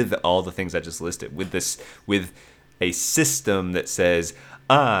uncomfortable with all the things I just listed, with a system that says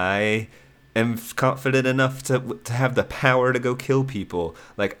I am confident enough to have the power to go kill people.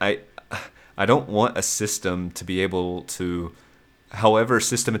 Like I don't want a system to be able to, however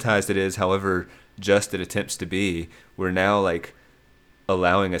systematized it is, however just it attempts to be, we're now like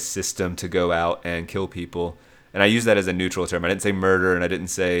allowing a system to go out and kill people. And I use that as a neutral term. I didn't say murder, and I didn't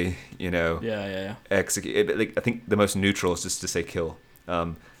say, execute. Like, I think the most neutral is just to say kill.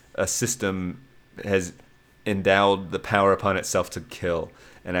 A system has endowed the power upon itself to kill,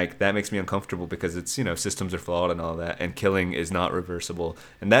 and that makes me uncomfortable because it's, systems are flawed and all that, and killing is not reversible.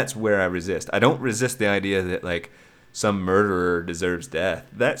 And that's where I resist. I don't resist the idea that like some murderer deserves death.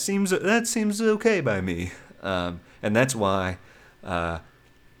 That seems okay by me, and that's why.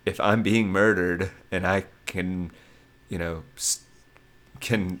 If I'm being murdered and I can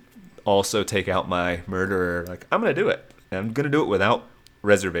also take out my murderer, like I'm gonna do it. And I'm gonna do it without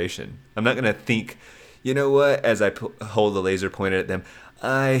reservation. I'm not gonna think, you know what? As I hold the laser pointed at them,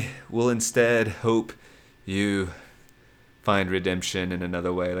 I will instead hope you find redemption in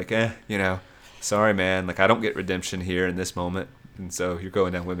another way. Like, sorry, man. Like I don't get redemption here in this moment, and so you're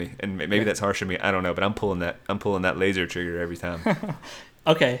going down with me. And maybe that's harsh on me. I don't know, but I'm pulling that laser trigger every time.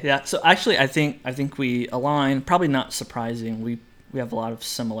 Okay, yeah. So actually, I think we align. Probably not surprising. We have a lot of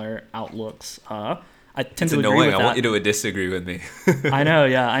similar outlooks. I tend to agree with that. I want you to disagree with me. I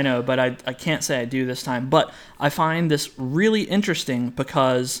know, but I can't say I do this time. But I find this really interesting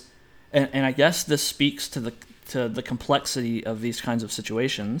because, and I guess this speaks to the complexity of these kinds of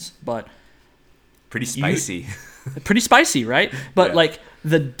situations. But pretty spicy. Pretty spicy, right? But yeah. Like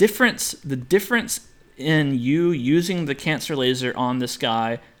the difference in you using the cancer laser on this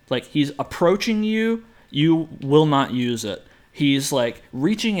guy, like he's approaching you, you will not use it. He's like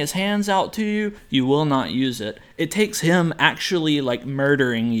reaching his hands out to you, you will not use it. It takes him actually like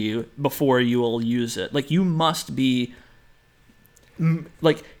murdering you before you will use it. Like you must be,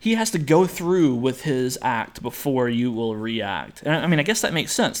 like he has to go through with his act before you will react. And I mean, I guess that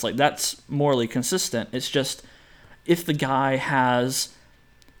makes sense. Like that's morally consistent. It's just if the guy has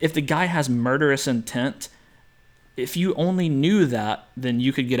murderous intent, if you only knew that, then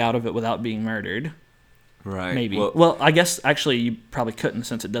you could get out of it without being murdered. Right. Maybe. Well, I guess actually you probably couldn't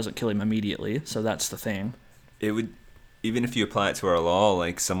since it doesn't kill him immediately. So that's the thing. It would, even if you apply it to our law,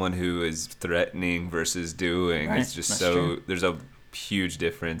 like someone who is threatening versus doing, right. It's just that's so true. There's a huge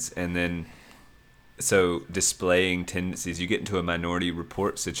difference. And then so displaying tendencies, you get into a minority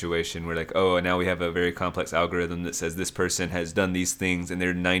report situation where like, oh, now we have a very complex algorithm that says this person has done these things and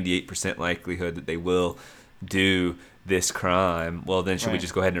there's 98% likelihood that they will do this crime. Well, then should we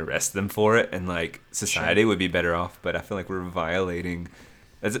just go ahead and arrest them for it? And like society would be better off. But I feel like we're violating.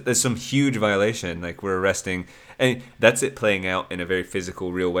 There's some huge violation. Like we're arresting, and that's it playing out in a very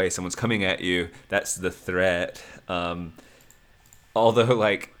physical, real way. Someone's coming at you. That's the threat. Although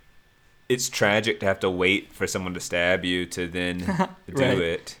like, it's tragic to have to wait for someone to stab you to then do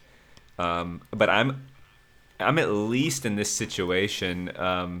it. But I'm at least in this situation.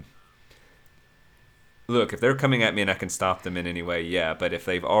 Look, if they're coming at me and I can stop them in any way, yeah. But if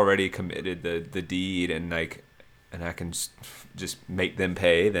they've already committed the deed and I can just make them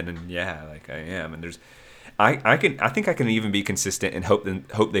pay, then yeah, like I am. And I think I can even be consistent and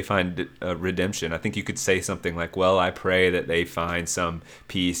hope they find redemption. I think you could say something like, well, I pray that they find some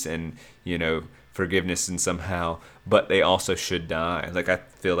peace and forgiveness and somehow, but they also should die. Like I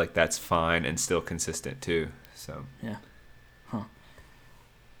feel like that's fine and still consistent too. So yeah,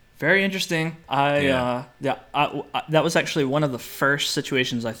 very interesting. That was actually one of the first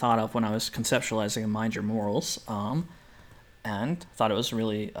situations I thought of when I was conceptualizing Mind Your Morals. And thought it was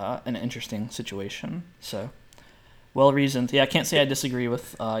really an interesting situation. So, well reasoned. Yeah, I can't say I disagree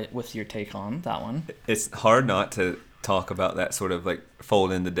with your take on that one. It's hard not to talk about that sort of like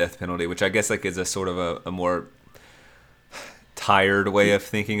fold in the death penalty, which I guess like is a sort of a more tired way of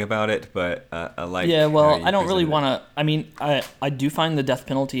thinking about it. But I like. Yeah, well, I don't really want to. I mean, I do find the death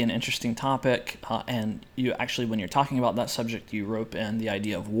penalty an interesting topic, and you actually, when you're talking about that subject, you rope in the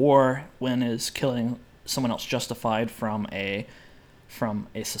idea of war. When is killing someone else justified from a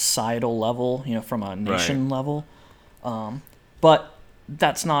societal level, from a nation level, but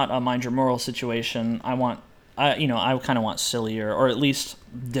that's not a Mind Your Moral situation. I kind of want sillier or at least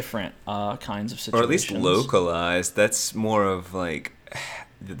different kinds of situations, or at least localized. That's more of like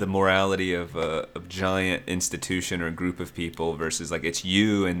the morality of a giant institution or group of people versus like it's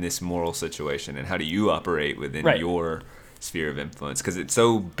you in this moral situation and how do you operate within your sphere of influence, because it's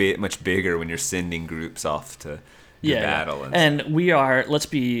so much bigger when you're sending groups off to battle. And we are, let's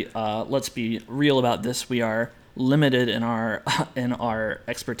be real about this. We are limited in our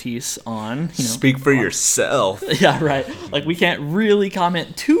expertise on, speak for yourself. Yeah, right. Like, we can't really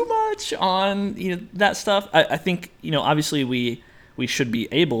comment too much on that stuff. I think obviously we should be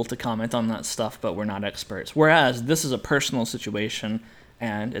able to comment on that stuff, but we're not experts. Whereas this is a personal situation,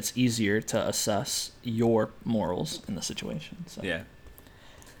 and it's easier to assess your morals in the situation. So. Yeah.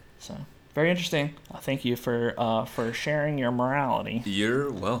 So very interesting. Thank you for sharing your morality.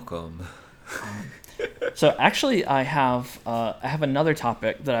 You're welcome. So actually, I have another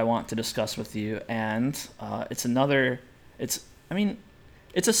topic that I want to discuss with you, and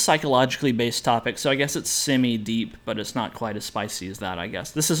it's a psychologically based topic, so I guess it's semi-deep, but it's not quite as spicy as that, I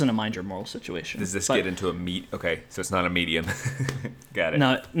guess. This isn't a mind your moral situation. Does this get into a meat? Okay, so it's not a medium. Got it.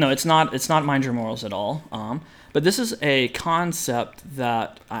 No, it's not mind your morals at all. But this is a concept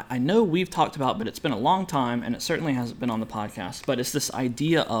that I know we've talked about, but it's been a long time, and it certainly hasn't been on the podcast. But it's this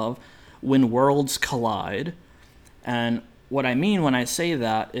idea of when worlds collide. And what I mean when I say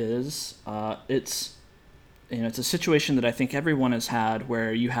that is it's a situation that I think everyone has had,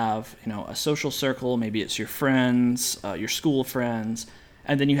 where you have a social circle, maybe it's your friends, your school friends,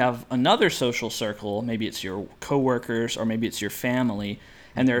 and then you have another social circle, maybe it's your coworkers, or maybe it's your family.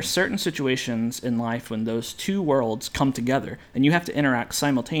 And there are certain situations in life when those two worlds come together, and you have to interact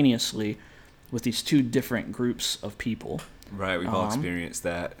simultaneously with these two different groups of people. Right, we've all experienced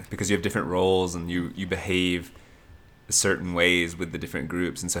that, because you have different roles and you behave certain ways with the different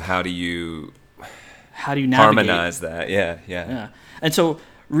groups. And so how do you navigate? Harmonize that? Yeah. And so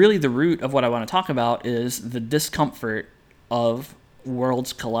really the root of what I want to talk about is the discomfort of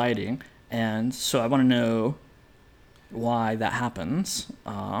worlds colliding. And so I want to know why that happens.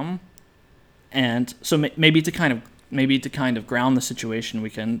 And so maybe to kind of ground the situation, we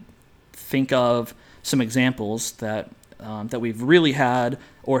can think of some examples that we've really had,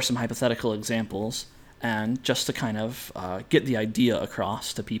 or some hypothetical examples, and just to kind of get the idea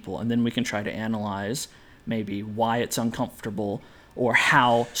across to people, and then we can try to analyze maybe why it's uncomfortable, or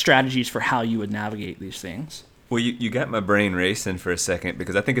how strategies for how you would navigate these things. Well, you got my brain racing for a second,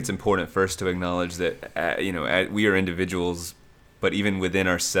 because I think it's important first to acknowledge that we are individuals, but even within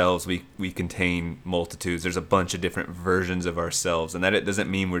ourselves, we contain multitudes. There's a bunch of different versions of ourselves, and that it doesn't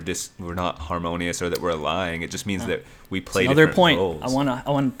mean we're not harmonious or that we're lying. It just means that we play different roles. I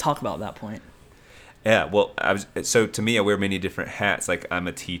want to talk about that point. Yeah, well, so to me, I wear many different hats. Like, I'm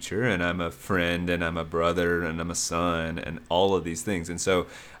a teacher, and I'm a friend, and I'm a brother, and I'm a son, and all of these things. And so,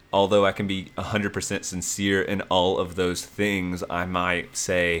 although I can be 100% sincere in all of those things, I might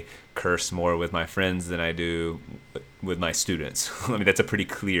say curse more with my friends than I do with my students. I mean, that's a pretty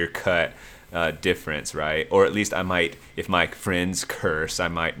clear-cut difference, right? Or at least I might, if my friends curse, I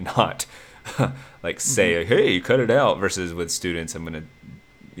might not say, hey, cut it out, versus with students, I'm going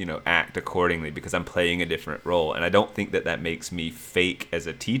to act accordingly, because I'm playing a different role. And I don't think that makes me fake as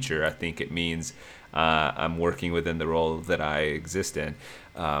a teacher. I think it means I'm working within the role that I exist in.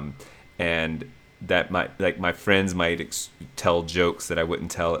 And that my friends might tell jokes that I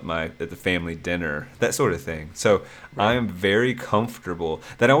wouldn't tell at the family dinner, that sort of thing. So right. I am very comfortable.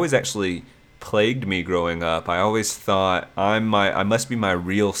 That always actually plagued me growing up. I always thought I must be my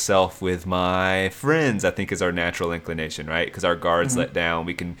real self with my friends, I think is our natural inclination, right? Because our guards let down.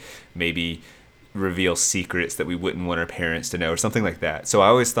 We can maybe reveal secrets that we wouldn't want our parents to know, or something like that. So I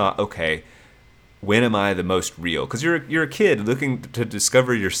always thought, okay, when am I the most real? Because you're a kid looking to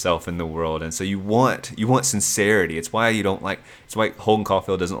discover yourself in the world, and so you want sincerity. It's why Holden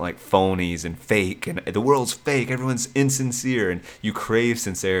Caulfield doesn't like phonies and fake, and the world's fake. Everyone's insincere, and you crave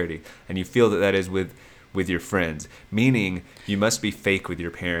sincerity, and you feel that is with your friends. Meaning, you must be fake with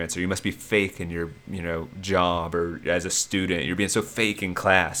your parents, or you must be fake in your job, or as a student, you're being so fake in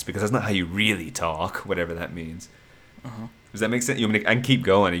class because that's not how you really talk. Whatever that means. Does that make sense? I can keep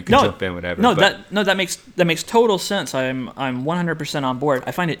going. You can jump in, whatever. That makes total sense. I'm 100% on board.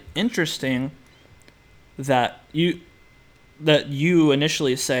 I find it interesting that you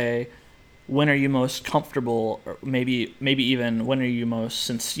initially say, when are you most comfortable, or maybe even when are you most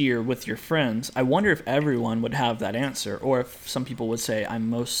sincere with your friends? I wonder if everyone would have that answer, or if some people would say, I'm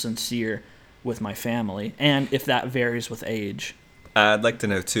most sincere with my family, and if that varies with age. I'd like to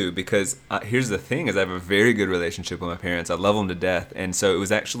know too, because here's the thing: is I have a very good relationship with my parents. I love them to death, and so it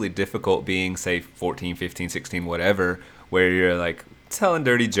was actually difficult being, say, 14, 15, 16, whatever, where you're like telling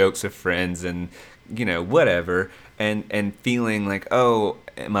dirty jokes with friends and whatever, and feeling like, oh,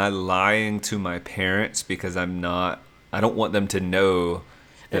 am I lying to my parents because I don't want them to know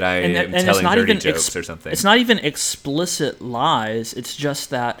that I am telling dirty jokes or something. It's not even explicit lies. It's just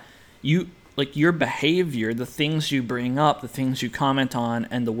that like your behavior, the things you bring up, the things you comment on,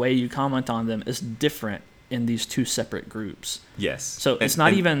 and the way you comment on them is different in these two separate groups. Yes. So it's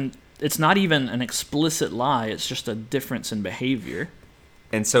not even an explicit lie. It's just a difference in behavior.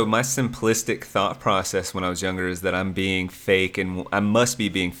 And so my simplistic thought process when I was younger is that I'm being fake, and I must be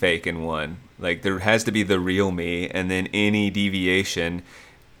being fake in one. Like, there has to be the real me, and then any deviation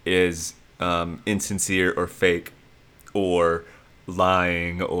is insincere or fake or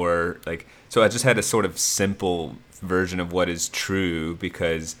lying, or like, so I just had a sort of simple version of what is true,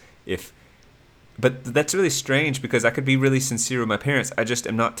 because but that's really strange, because I could be really sincere with my parents. I just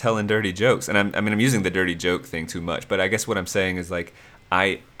am not telling dirty jokes. And I'm using the dirty joke thing too much, but I guess what I'm saying is, like,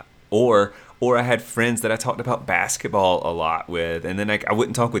 or I had friends that I talked about basketball a lot with, and then I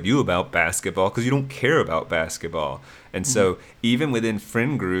wouldn't talk with you about basketball because you don't care about basketball. And so even within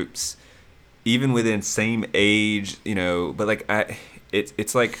friend groups, even within same age, but like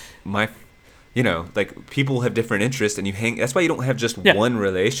it's like like people have different interests, and that's why you don't have just one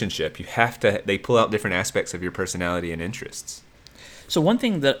relationship. You have they pull out different aspects of your personality and interests. So one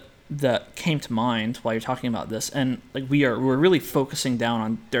thing that came to mind while you're talking about this, and like we're really focusing down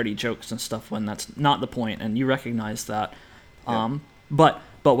on dirty jokes and stuff when that's not the point, and you recognize that. Yeah.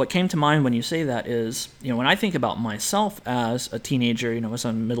 But what came to mind when you say that is, when I think about myself as a teenager, as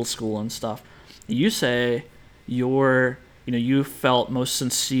I'm in middle school and stuff, you say you felt most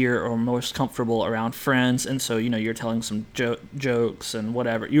sincere or most comfortable around friends, and so you're telling some jokes and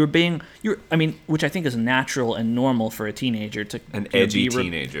whatever. Which I think is natural and normal for a teenager to an edgy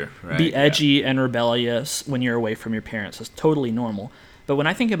teenager, right? Be edgy and rebellious when you're away from your parents. It's totally normal. But when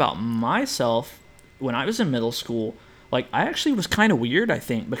I think about myself, when I was in middle school, like, I actually was kind of weird, I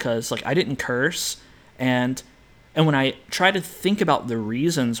think, because like I didn't curse, and when I try to think about the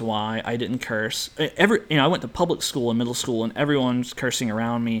reasons why I didn't curse, I went to public school in middle school, and everyone's cursing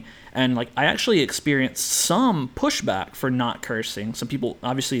around me, and like I actually experienced some pushback for not cursing. Some people,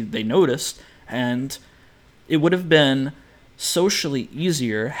 obviously, they noticed, and it would have been socially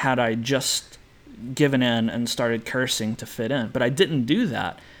easier had I just given in and started cursing to fit in, but I didn't do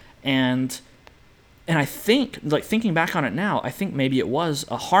that, and I think, like, thinking back on it now, I think maybe it was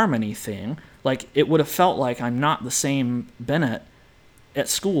a harmony thing. Like, it would have felt like I'm not the same Bennett at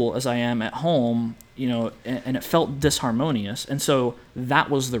school as I am at home, and it felt disharmonious. And so that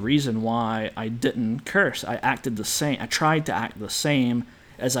was the reason why I didn't curse. I acted the same. I tried to act the same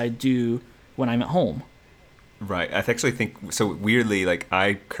as I do when I'm at home. Right. I actually think, so weirdly, like,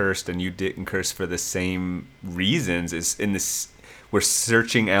 I cursed and you didn't curse for the same reasons. Is in this, we're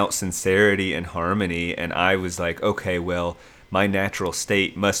searching out sincerity and harmony, and I was like, okay, well, my natural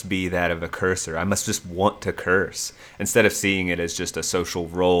state must be that of a cursor. I must just want to curse. Instead of seeing it as just a social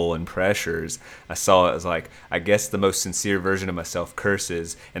role and pressures, I saw it as like, I guess the most sincere version of myself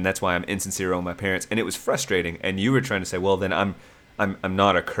curses, and that's why I'm insincere on my parents. And it was frustrating. And you were trying to say, well, then I'm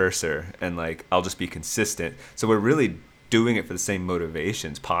not a cursor, and like I'll just be consistent. So we're really doing it for the same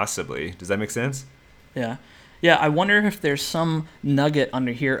motivations, possibly. Does that make sense? Yeah. Yeah, I wonder if there's some nugget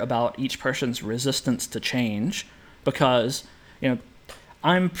under here about each person's resistance to change, because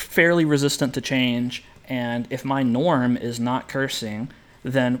I'm fairly resistant to change, and if my norm is not cursing,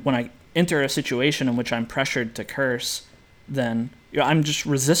 then when I enter a situation in which I'm pressured to curse, then I'm just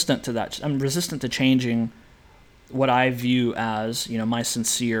resistant to that. I'm resistant to changing what I view as, my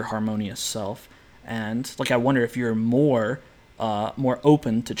sincere, harmonious self. And like, I wonder if you're more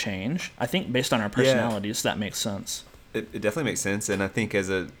open to change. I think based on our personalities, that makes sense. It definitely makes sense, and I think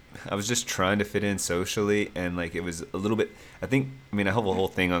I was just trying to fit in socially, and like it was a little bit. I have a whole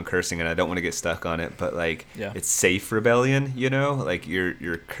thing on cursing, and I don't want to get stuck on it, but like It's safe rebellion, like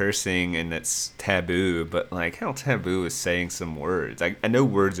you're cursing and that's taboo, but like how taboo is saying some words? I know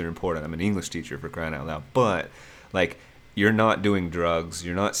words are important. I'm an English teacher, for crying out loud, but like you're not doing drugs,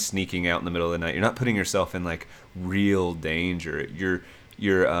 you're not sneaking out in the middle of the night, you're not putting yourself in like real danger.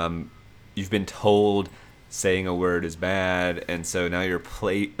 You've been told saying a word is bad, and so now you're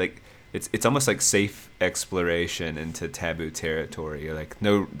it's almost like safe exploration into taboo territory. You're like,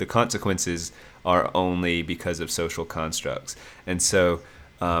 no, the consequences are only because of social constructs. And so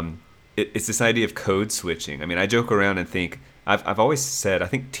it's this idea of code switching. I joke around and think, I've always said, I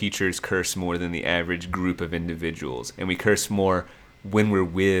think teachers curse more than the average group of individuals, and we curse more when we're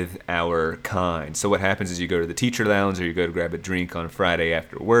with our kind. So what happens is you go to the teacher lounge, or you go to grab a drink on a Friday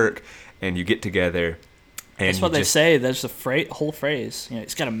after work, and you get together. And that's what they say. That's the whole phrase.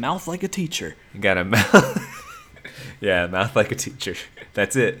 He's got a mouth like a teacher. You got a mouth. Yeah, mouth like a teacher.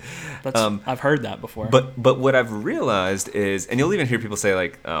 That's it. I've heard that before. But what I've realized is, and you'll even hear people say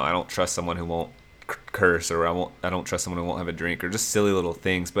like, oh, I don't trust someone who won't curse, or I don't trust someone who won't have a drink, or just silly little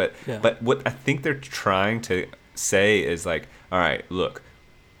things. But Yeah. but what I think they're trying to say is like, all right, look,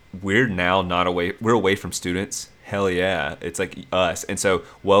 we're now not away. We're away from students. Hell yeah, it's like us. And so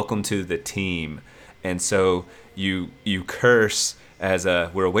welcome to the team. And so you curse as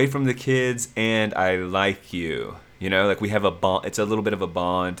we're away from the kids, and I like you. You know, like we have a bond. It's a little bit of a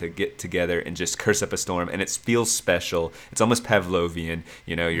bond to get together and just curse up a storm, and it feels special. It's almost Pavlovian.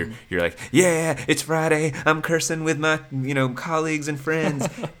 You know, you're like, yeah, it's Friday. I'm cursing with my colleagues and friends,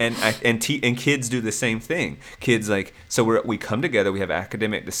 and kids do the same thing. Kids like, so we come together. We have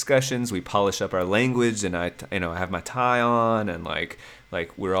academic discussions. We polish up our language, and I have my tie on, and like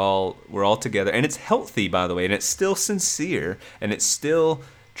we're all together, and it's healthy, by the way, and it's still sincere, and it's still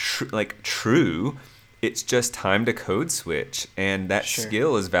true. It's just time to code switch, and that Sure.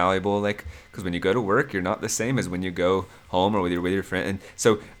 skill is valuable. Like, because when you go to work, you're not the same as when you go home or with your friend. And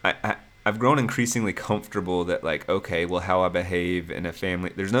so I've grown increasingly comfortable that, like, okay, well, how I behave in a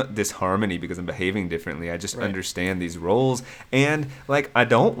family, there's not disharmony because I'm behaving differently. I just Right. understand these roles, and like I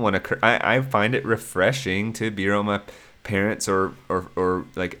don't want to. I find it refreshing to be around my parents or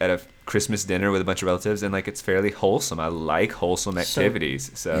like at a Christmas dinner with a bunch of relatives, and like it's fairly wholesome. I like wholesome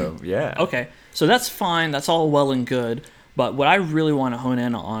activities. So yeah. Okay, so that's fine. That's all well and good. But what I really want to hone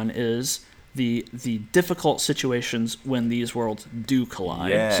in on is the difficult situations when these worlds do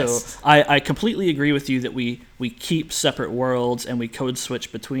collide. Yes. So I completely agree with you that we keep separate worlds and we code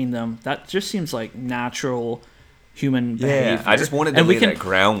switch between them. That just seems like natural human behavior. Yeah, I just wanted to And lay that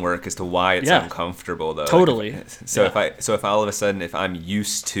groundwork as to why it's Yeah. uncomfortable, though. Totally. So Yeah. if all of a sudden, if I'm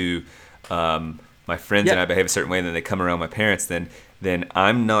used to my friends Yeah. and I behave a certain way, and then they come around my parents, then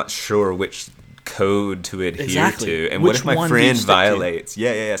I'm not sure which code to adhere Exactly. to, and Which what if my one do you friend stick to? violates?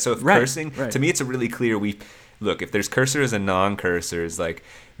 Yeah. So if Right, cursing, right. to me, it's a really clear. Look, if there's cursors and non-cursors, like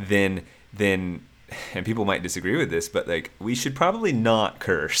then. And people might disagree with this, but like we should probably not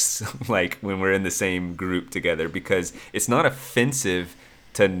curse like when we're in the same group together, because it's not offensive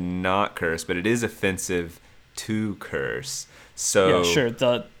to not curse, but it is offensive to curse. So Yeah, sure.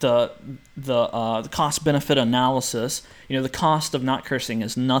 The cost benefit analysis. The cost of not cursing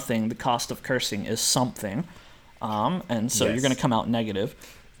is nothing. The cost of cursing is something, and so Yes. you're going to come out negative.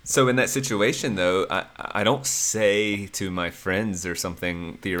 So in that situation, though, I don't say to my friends or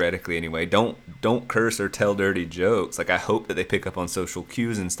something, theoretically anyway, don't curse or tell dirty jokes. Like, I hope that they pick up on social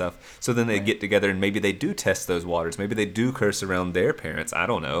cues and stuff. So then they get together and maybe they do test those waters. Maybe they do curse around their parents. I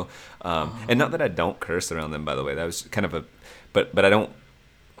don't know. And not that I don't curse around them, by the way. That was kind of but I don't.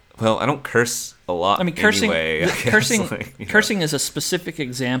 Well, I don't curse a lot. I mean, cursing, anyway, I guess. cursing, Like, you know. cursing is a specific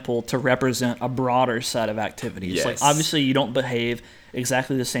example to represent a broader set of activities. Yes. Like, obviously, you don't behave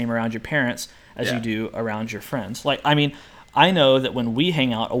exactly the same around your parents as Yeah. you do around your friends. Like, I mean, I know that when we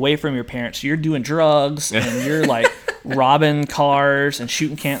hang out away from your parents, you're doing drugs and you're like robbing cars and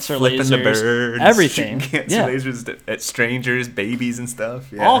shooting cancer Flipping lasers, the birds, everything. shooting cancer lasers at strangers, babies, and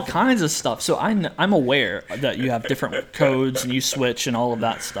stuff. Yeah. All kinds of stuff. So I'm aware that you have different codes and you switch and all of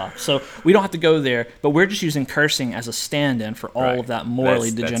that stuff. So we don't have to go there, but we're just using cursing as a stand-in for all Right. of that morally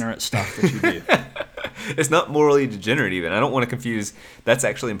That's- degenerate stuff that you do. It's not morally degenerate even. I don't want to confuse. That's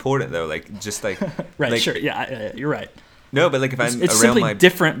actually important though. Like just like Right, like, sure. Yeah, you're right. No, but like if I'm It's around simply my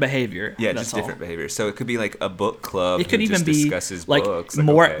different behavior. yeah, that's just all. different behavior. So it could be like a book club. It could who even just be discusses like books.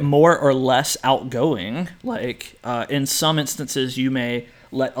 more or less outgoing. Like in some instances, you may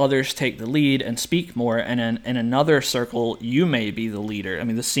let others take the lead and speak more, and in another circle, you may be the leader. I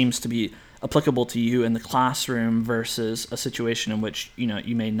mean, this seems to be applicable to you in the classroom versus a situation in which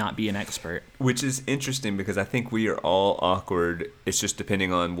you may not be an expert. Which is interesting because I think we are all awkward. It's just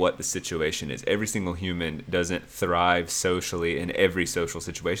depending on what the situation is. Every single human doesn't thrive socially in every social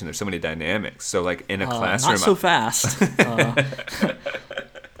situation. There's so many dynamics. So like in a classroom, Not so fast.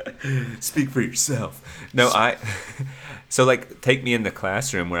 speak for yourself. No, so like take me in the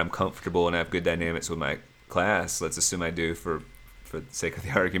classroom where I'm comfortable and I have good dynamics with my class. Let's assume I do for the sake of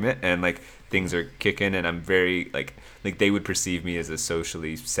the argument, and like things are kicking and I'm very like they would perceive me as a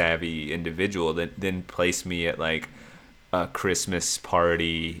socially savvy individual, then place me at like a Christmas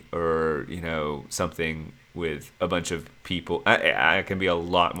party or something with a bunch of people. I can be a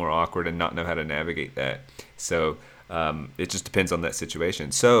lot more awkward and not know how to navigate that. So it just depends on that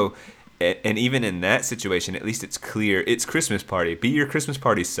situation. So and even in that situation, at least it's clear it's Christmas party. Be your Christmas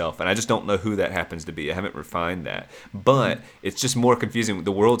party self. And I just don't know who that happens to be. I haven't refined that. But it's just more confusing.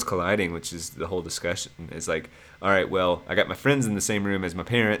 The world's colliding, which is the whole discussion. It's like, all right, well, I got my friends in the same room as my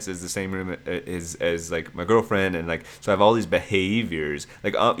parents, as the same room as like my girlfriend. And like, so I have all these behaviors.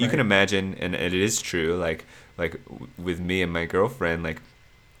 Like you can imagine, and it is true, like with me and my girlfriend, like,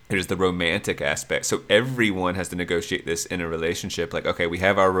 there's the romantic aspect. So everyone has to negotiate this in a relationship. Like, okay, we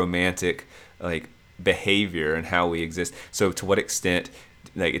have our romantic like behavior and how we exist. So to what extent,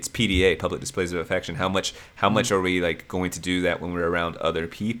 like it's PDA, public displays of affection. How much are we like going to do that when we're around other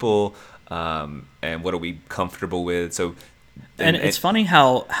people? And what are we comfortable with? So, and it's funny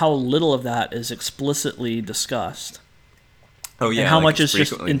how little of that is explicitly discussed. Oh yeah, and how like much is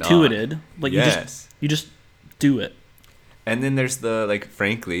just intuited. Like yes. you just do it. And then there's the like,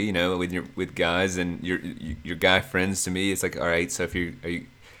 frankly, you know, with guys and your guy friends. To me, it's like, all right, so if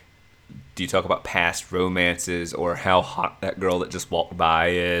do you talk about past romances or how hot that girl that just walked by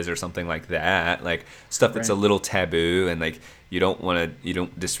is or something like that, like stuff that's a little taboo, and like you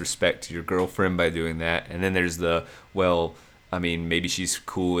don't disrespect your girlfriend by doing that. And then there's the, well, I mean, maybe she's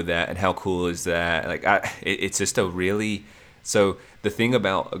cool with that, and how cool is that? Like it's just a really, so the thing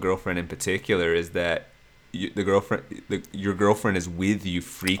about a girlfriend in particular is that your girlfriend is with you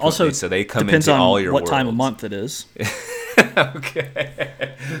frequently, also, so they come into all your what worlds. time of month it is.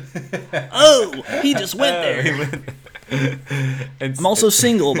 Okay. Oh, he just went there. I'm also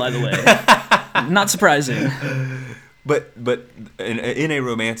single, by the way. Not surprising. But in a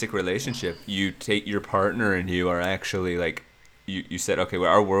romantic relationship, you take your partner and you are actually like, you said, okay, well,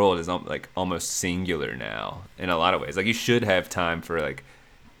 our world is like almost singular now in a lot of ways. Like you should have time for like,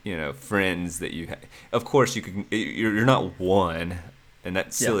 you know, friends that you have. Of course you're not one, and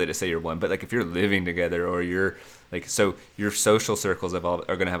that's silly to say you're one, but like if you're living together or you're like, so your social circles are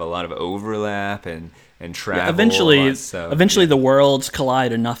going to have a lot of overlap and travel. Eventually the worlds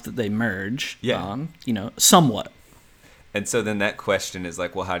collide enough that they merge. Yeah. You know, somewhat. And so then that question is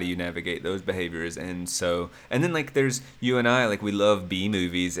like, well, how do you navigate those behaviors? And then like there's you and I, like we love B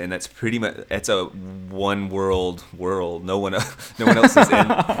movies, and that's pretty much, it's a one world. No one else is in.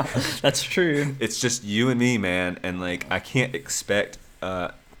 That's true. It's just you and me, man. And like I can't expect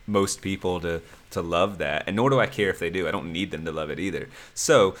most people to love that, and nor do I care if they do. I don't need them to love it either.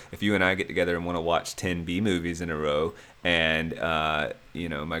 So if you and I get together and want to watch 10 B movies in a row, and you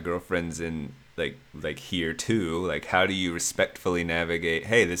know, my girlfriend's in like here too, like how do you respectfully navigate,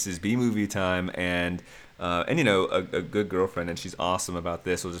 hey, this is B movie time, and you know, a good girlfriend, and she's awesome about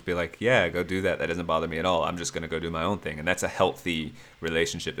this, will just be like, yeah, go do that doesn't bother me at all, I'm just going to go do my own thing. And that's a healthy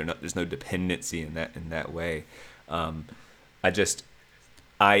relationship. There's no dependency in that way. It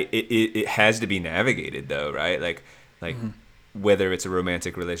has to be navigated though, right? Like mm-hmm. Whether it's a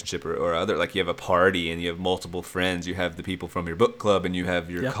romantic relationship or other, like you have a party and you have multiple friends, you have the people from your book club, and you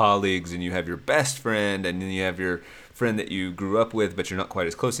have your colleagues, and you have your best friend, and then you have your friend that you grew up with but you're not quite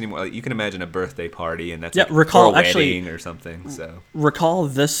as close anymore. Like you can imagine a birthday party, and that's like, or a wedding or something. So recall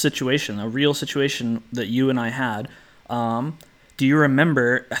this situation, a real situation that you and I had. Do you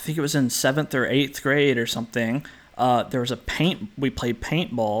remember, I think it was in 7th or 8th grade or something, there was we played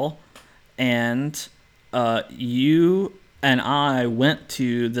paintball, and you and I went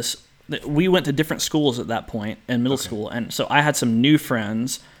to different schools at that point in middle school. And so I had some new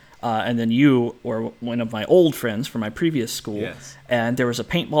friends, and then you were one of my old friends from my previous school. Yes. And there was a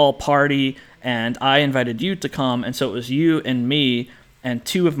paintball party, and I invited you to come. And so it was you and me and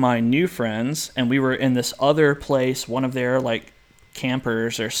 2 of my new friends, and we were in this other place, one of their like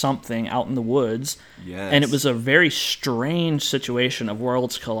campers or something out in the woods. Yes. And it was a very strange situation of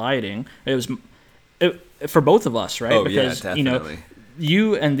worlds colliding. It was for both of us, right? Oh, because yeah, you know,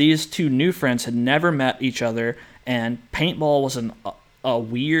 you and these 2 new friends had never met each other, and paintball was a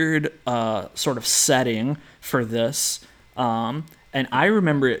weird sort of setting for this. And I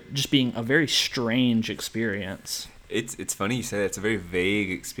remember it just being a very strange experience. It's funny you say that. It's a very vague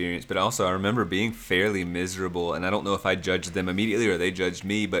experience, but also I remember being fairly miserable, and I don't know if I judged them immediately or they judged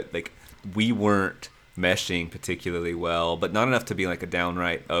me, but like we weren't meshing particularly well, but not enough to be like a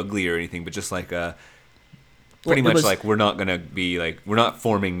downright ugly or anything, but just like a pretty much like we're not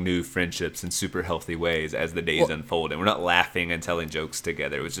forming new friendships in super healthy ways as the days unfold, and we're not laughing and telling jokes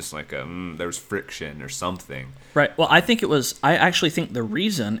together. It was just like there was friction or something. Right. Well, I actually think the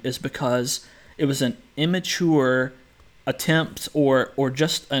reason is because it was an immature attempt, or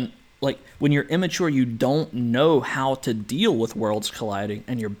just like when you're immature, you don't know how to deal with worlds colliding,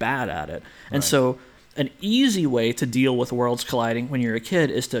 and you're bad at it. And so an easy way to deal with worlds colliding when you're a kid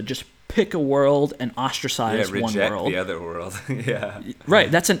is to just pick a world and ostracise one world. Reject the other world. Yeah. Right.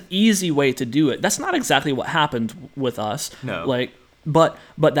 That's an easy way to do it. That's not exactly what happened with us. No. But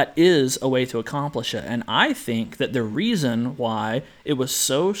that is a way to accomplish it. And I think that the reason why it was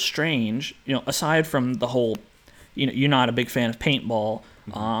so strange, you know, aside from the whole, you know, you're not a big fan of paintball,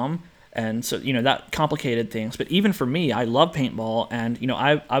 and so, you know, that complicated things. But even for me, I love paintball, and, you know,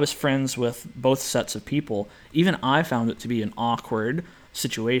 I was friends with both sets of people. Even I found it to be an awkward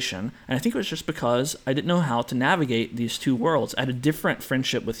situation. And I think it was just because I didn't know how to navigate these two worlds. I had a different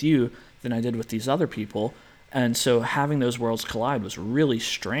friendship with you than I did with these other people. And so having those worlds collide was really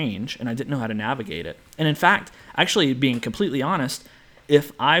strange, and I didn't know how to navigate it. And in fact, actually being completely honest,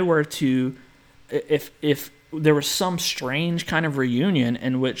 if there was some strange kind of reunion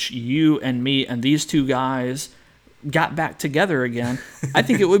in which you and me and these two guys got back together again, I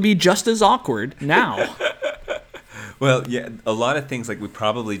think it would be just as awkward now. Well, yeah, a lot of things, like, we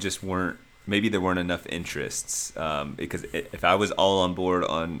probably just weren't, maybe there weren't enough interests, because if I was all on board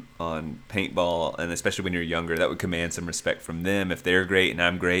on paintball, and especially when you're younger, that would command some respect from them. If they're great and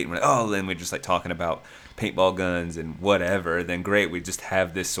I'm great, and then we're just like talking about paintball guns and whatever, then great, we just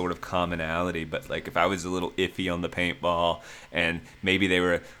have this sort of commonality. But like if I was a little iffy on the paintball, and maybe they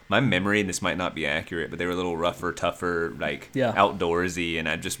were, my memory, and this might not be accurate, but they were a little rougher, tougher, like outdoorsy, and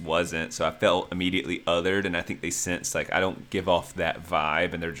I just wasn't, so I felt immediately othered. And I think they sensed like I don't give off that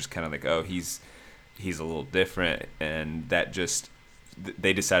vibe, and they're just kind of like, oh, he's a little different, and that just,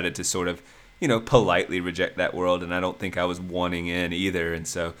 they decided to sort of, politely reject that world, and I don't think I was wanting in either. And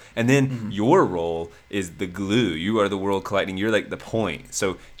so, and then your role is the glue. You are the world colliding. You're like the point.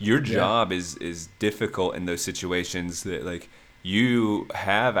 So your job is difficult in those situations, that like you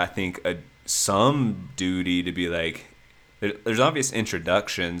have, I think, some duty to be like, there's obvious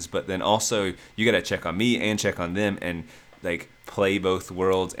introductions, but then also you got to check on me and check on them, and like play both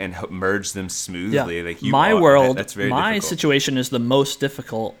worlds and merge them smoothly. Yeah. Like that's very my difficult. Situation is the most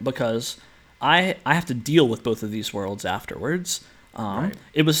difficult because I have to deal with both of these worlds afterwards. Right.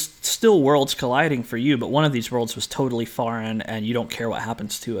 It was still worlds colliding for you, but one of these worlds was totally foreign, and you don't care what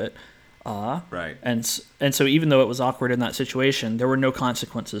happens to it. Right. And so even though it was awkward in that situation, there were no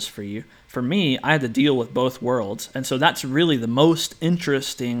consequences for you. For me, I had to deal with both worlds, and so that's really the most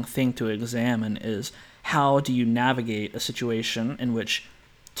interesting thing to examine, is how do you navigate a situation in which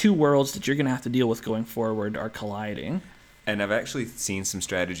two worlds that you're going to have to deal with going forward are colliding. And I've actually seen some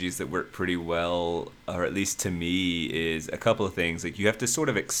strategies that work pretty well, or at least to me, is a couple of things. Like, you have to sort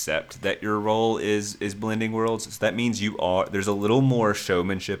of accept that your role is blending worlds. So that means there's a little more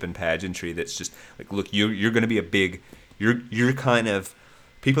showmanship and pageantry that's just like, look, you're going to be a big, you're kind of,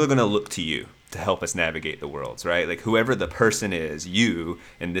 people are going to look to you to help us navigate the worlds, right? Like, whoever the person is, you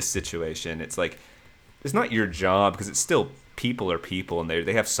in this situation, it's like, it's not your job, because it's still people are people, and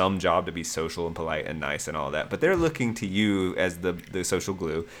they have some job to be social and polite and nice and all that, but they're looking to you as the social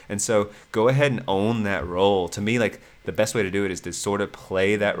glue. And so go ahead and own that role. To me, like, the best way to do it is to sort of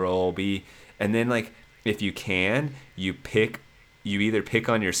play that role, and then, like, if you can, you either pick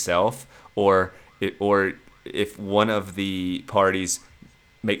on yourself, or if one of the parties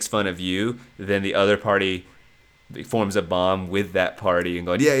makes fun of you, then the other party forms a bomb with that party and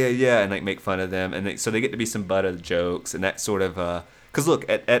going, yeah, and like make fun of them, and so they get to be some butt of jokes, and that sort of, because look,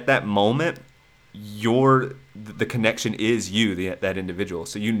 at that moment, the connection is you, that individual,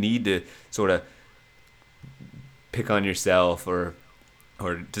 so you need to sort of pick on yourself, or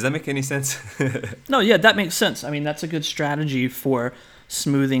does that make any sense? No, yeah, that makes sense. I mean, that's a good strategy for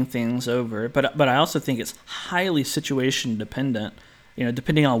smoothing things over, but I also think it's highly situation dependent,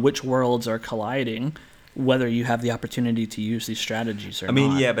 depending on which worlds are colliding, whether you have the opportunity to use these strategies or not. I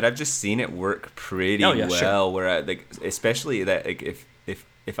mean, yeah, but I've just seen it work pretty well. Sure. Where I, like, especially that, like,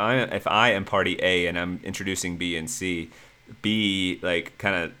 if I am party A and I'm introducing B and C, B like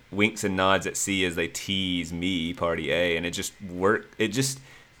kind of winks and nods at C as they tease me, party A, and it just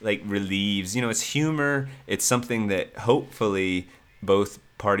like relieves. It's humor. It's something that hopefully both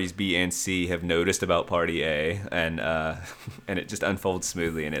parties B and C have noticed about party A, and it just unfolds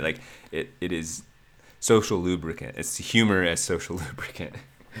smoothly, and it is social lubricant. It's humor as social lubricant.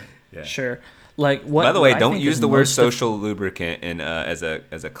 Yeah. Sure. Like, what? By the way, don't use the word social lubricant in as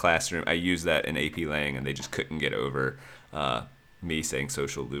a classroom. I use that in AP Lang, and they just couldn't get over me saying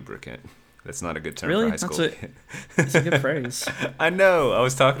social lubricant. That's not a good term for high school. That's a good phrase. I know. I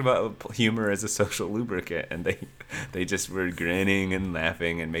was talking about humor as a social lubricant, and they just were grinning and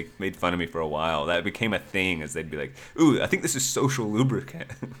laughing and made fun of me for a while. That became a thing, as they'd be like, "Ooh, I think this is social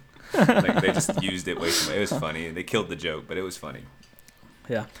lubricant." Like, they just used it way too much. It was funny. They killed the joke, but it was funny.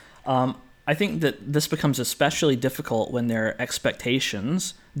 Yeah. I think that this becomes especially difficult when there are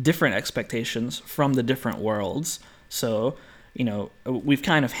different expectations from the different worlds. So, we've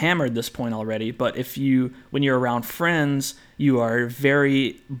kind of hammered this point already, but when you're around friends, you are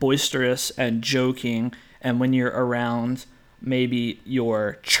very boisterous and joking, and when you're around maybe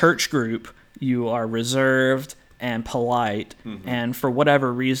your church group, you are reserved and polite, and for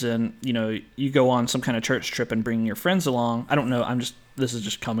whatever reason, you go on some kind of church trip and bring your friends along. I don't know. This is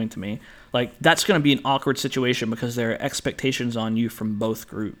just coming to me. Like, that's going to be an awkward situation because there are expectations on you from both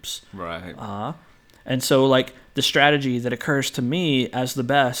groups. Right. And so, like, the strategy that occurs to me as the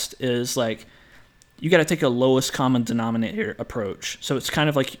best is, like, you got to take a lowest common denominator approach. So it's kind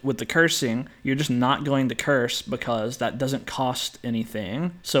of like with the cursing, you're just not going to curse because that doesn't cost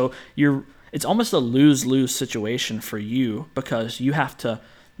anything. So it's almost a lose-lose situation for you because you have to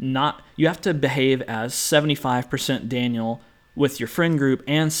behave as 75% Daniel with your friend group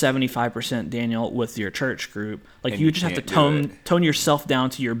and 75% Daniel with your church group. Like, you just have to tone yourself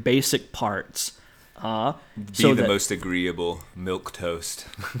down to your basic parts. Be the most agreeable milquetoast.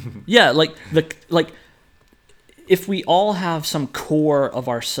 Yeah, like if we all have some core of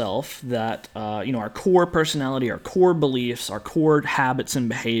ourself that our core personality, our core beliefs, our core habits and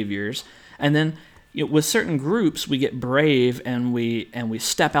behaviors, and then with certain groups we get brave and we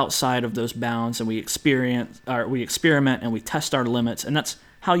step outside of those bounds and we experiment and we test our limits, and that's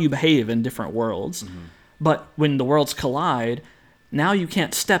how you behave in different worlds. But when the worlds collide, now you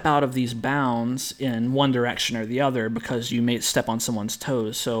can't step out of these bounds in one direction or the other because you may step on someone's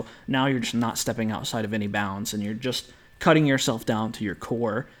toes. So now you're just not stepping outside of any bounds, and you're just cutting yourself down to your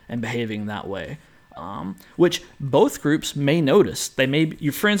core and behaving that way. Which both groups may notice.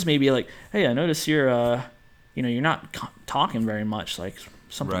 Your friends may be like, "Hey, I notice you're not talking very much. Like,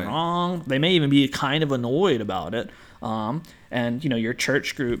 something wrong?" They may even be kind of annoyed about it. And your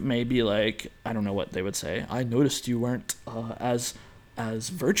church group may be like, I don't know what they would say. "I noticed you weren't as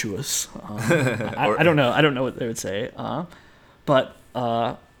virtuous." I don't know. I don't know what they would say. But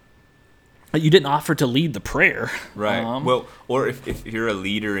you didn't offer to lead the prayer. Right. Well, or if you're a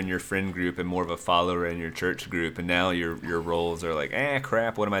leader in your friend group and more of a follower in your church group, and now your roles are like,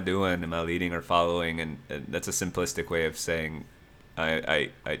 crap, what am I doing? Am I leading or following? And that's a simplistic way of saying, what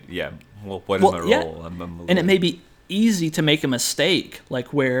is my role? And it may be easy to make a mistake,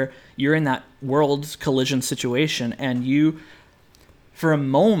 like where you're in that world collision situation and you, for a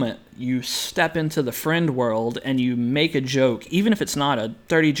moment, you step into the friend world and you make a joke, even if it's not a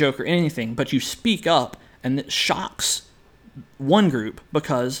dirty joke or anything, but you speak up and it shocks one group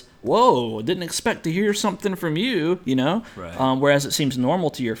because, whoa, didn't expect to hear something from you, Right. Whereas it seems normal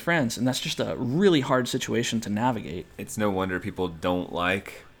to your friends, and that's just a really hard situation to navigate. It's no wonder people don't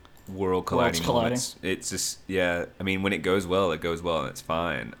like world colliding moments. It's just, I mean, when it goes well, and it's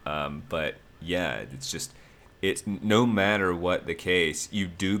fine. But yeah, it's no matter what the case, you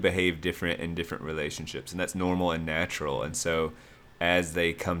do behave different in different relationships, and that's normal and natural. And so as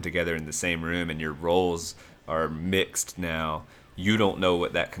they come together in the same room and your roles are mixed now, you don't know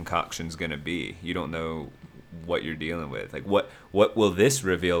what that concoction's going to be. You don't know what you're dealing with. Like, what will this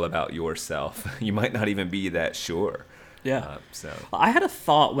reveal about yourself? You might not even be that sure. Yeah. So I had a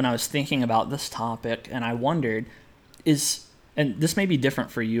thought when I was thinking about this topic, and I wondered, and this may be different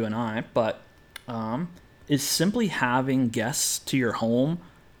for you and I, but is simply having guests to your home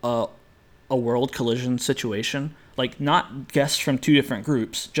a world collision situation? Like, not guests from two different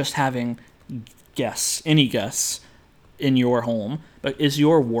groups, just having any guests in your home. But is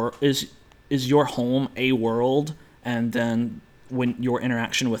your home a world, and then when your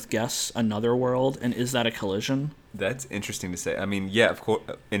interaction with guests another world, and is that a collision? That's interesting to say. I mean, yeah, of course,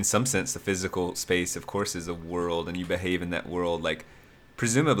 in some sense, the physical space, of course, is a world, and you behave in that world. Like,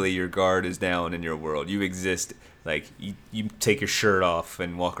 presumably, your guard is down in your world. You exist, like, you take your shirt off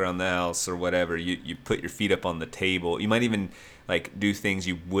and walk around the house or whatever. You put your feet up on the table. You might even, like, do things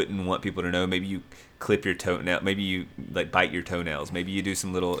you wouldn't want people to know. Maybe you clip your toenail. Maybe you, like, bite your toenails. Maybe you do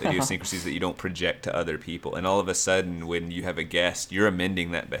some little idiosyncrasies that you don't project to other people. And all of a sudden, when you have a guest, you're amending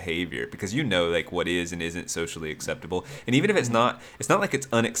that behavior because you know, like, what is and isn't socially acceptable. And even if it's not like it's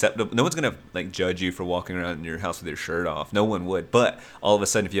unacceptable. No one's gonna, like, judge you for walking around in your house with your shirt off. No one would. But all of a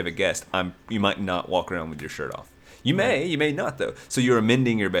sudden, if you have a guest, you might not walk around with your shirt off. You may not though. So you're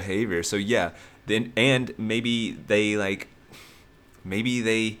amending your behavior. So yeah, then, and maybe they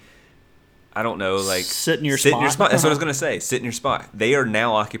I don't know, like, sit in your spot. That's what I was gonna say. Sit in your spot. They are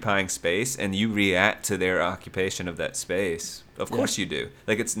now occupying space, and you react to their occupation of that space. Of course you do.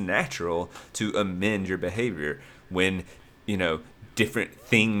 Like, it's natural to amend your behavior when, different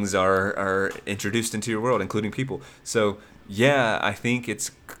things are introduced into your world, including people. So yeah, I think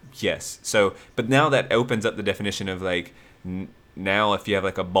it's yes. So, but now that opens up the definition of, like, now if you have,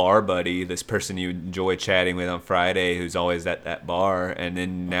 like, a bar buddy, this person you enjoy chatting with on Friday who's always at that bar, and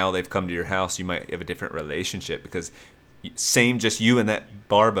then now they've come to your house, you might have a different relationship because same just you and that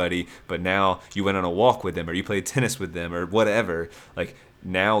bar buddy, but now you went on a walk with them or you played tennis with them or whatever. Like,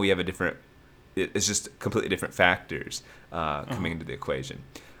 now we have a different it's just completely different factors coming into the equation.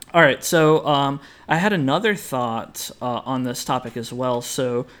 All right, so I had another thought on this topic as well.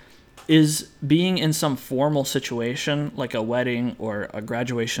 So, is being in some formal situation, like a wedding or a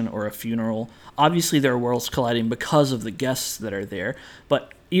graduation or a funeral, obviously there are worlds colliding because of the guests that are there,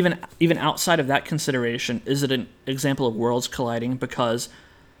 but even outside of that consideration, is it an example of worlds colliding because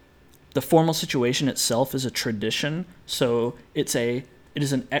the formal situation itself is a tradition? So it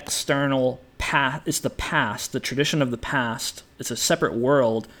is an external past. It's the past, the tradition of the past. It's a separate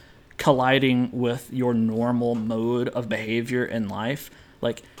world colliding with your normal mode of behavior in life.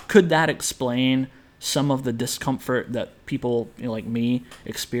 Like, could that explain some of the discomfort that people, like me,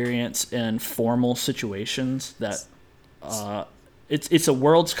 experience in formal situations? That it's a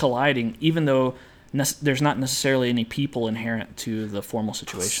worlds colliding, even though there's not necessarily any people inherent to the formal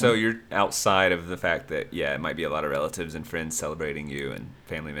situation. So you're outside of the fact that, yeah, it might be a lot of relatives and friends celebrating you and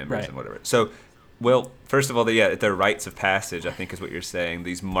family members and whatever. So, well, first of all, the rites of passage, I think, is what you're saying.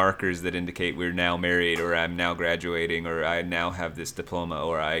 These markers that indicate we're now married, or I'm now graduating, or I now have this diploma,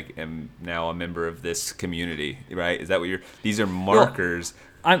 or I am now a member of this community, right? Is that what these are markers?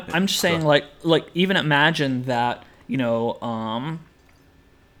 Well, I'm just saying, like even imagine that,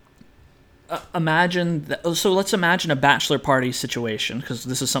 imagine that. So let's imagine a bachelor party situation, because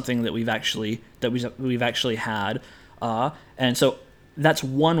this is something that we've actually had, and so that's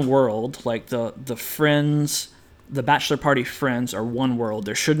one world. Like the friends, the bachelor party friends are one world.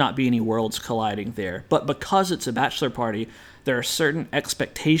 There should not be any worlds colliding there. But because it's a bachelor party, there are certain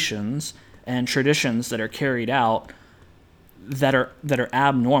expectations and traditions that are carried out that are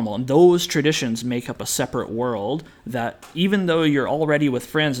abnormal, and those traditions make up a separate world that, even though you're already with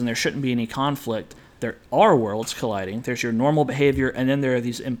friends and there shouldn't be any conflict, there are worlds colliding. There's your normal behavior, and then there are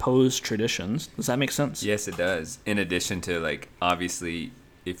these imposed traditions. Does that make sense? Yes, it does. In addition to, like, obviously,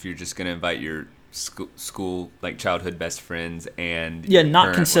 if you're just going to invite your school, like, childhood best friends and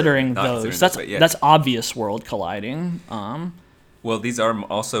not considering those. That's obvious world colliding. Well, these are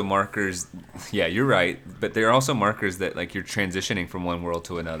also markers. Yeah, you're right. But they're also markers that, like, you're transitioning from one world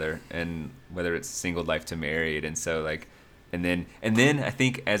to another, and whether it's single life to married. And so, like, and then I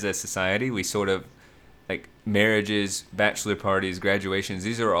think as a society, we sort of, like, marriages, bachelor parties, graduations,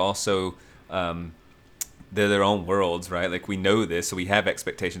 these are also, they're their own worlds, right? Like, we know this, so we have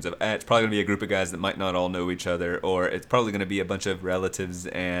expectations of, it's probably going to be a group of guys that might not all know each other, or it's probably going to be a bunch of relatives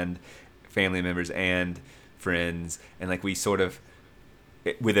and family members and friends, and, like, we sort of,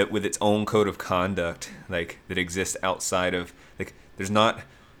 with its own code of conduct, like, that exists outside of, like, there's not,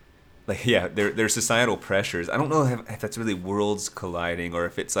 like, yeah, there's societal pressures. I don't know if that's really worlds colliding, or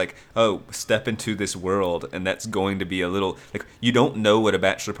if it's like, oh, step into this world, and that's going to be a little, like, you don't know what a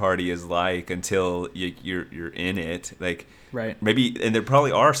bachelor party is like until you're in it, like, right? Maybe, and there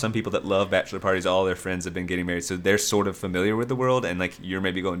probably are some people that love bachelor parties. All their friends have been getting married, so they're sort of familiar with the world, and, like, you're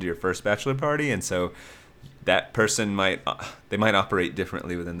maybe going to your first bachelor party, and so that person might operate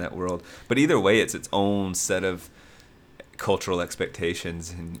differently within that world. But either way, it's its own set of cultural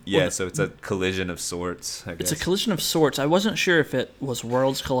expectations, and so it's a collision of sorts, I guess. It's a collision of sorts. I wasn't sure if it was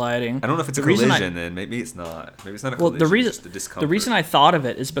worlds colliding. I don't know if it's a collision, then maybe it's not. Maybe it's not a collision. The reason I thought of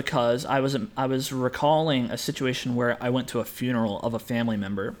it is because I was recalling a situation where I went to a funeral of a family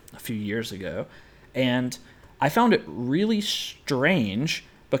member a few years ago, and I found it really strange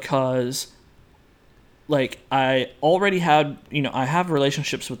because, like, I already had, I have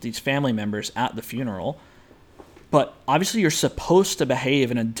relationships with these family members at the funeral, but obviously you're supposed to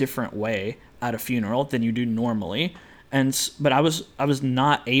behave in a different way at a funeral than you do normally. But I was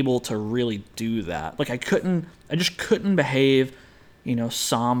not able to really do that. Like, I just couldn't behave,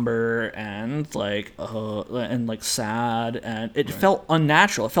 somber and like sad, and it felt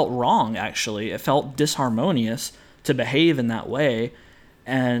unnatural. It felt wrong, actually. It felt disharmonious to behave in that way.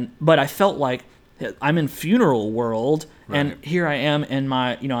 But I felt like I'm in funeral world, and here I am in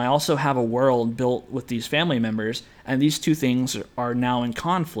my, I also have a world built with these family members, and these two things are now in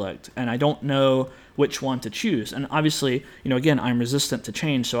conflict, and I don't know which one to choose. And obviously, again, I'm resistant to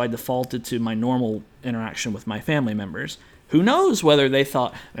change, so I defaulted to my normal interaction with my family members. Who knows whether they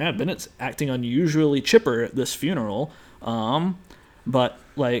thought, Bennett's acting unusually chipper at this funeral, but,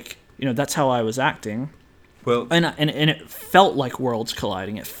 like, that's how I was acting. Well, and it felt like worlds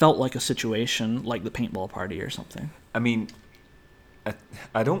colliding. It felt like a situation like the paintball party or something. I mean,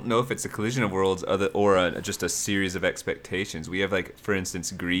 I don't know if it's a collision of worlds or just a series of expectations. We have, like, for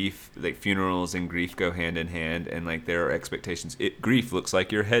instance, grief. Like, funerals and grief go hand in hand, and, like, there are expectations. Grief looks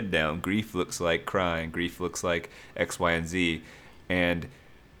like your head down. Grief looks like crying. Grief looks like X, Y, and Z, and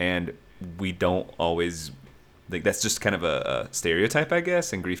we don't always like that's just kind of a stereotype, I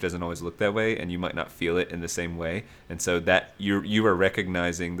guess, and grief doesn't always look that way, and you might not feel it in the same way. And so that you are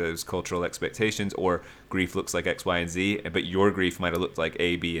recognizing those cultural expectations, or grief looks like X, Y, and Z, but your grief might have looked like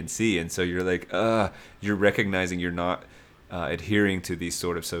A, B, and C. And so you're like, you're recognizing you're not adhering to these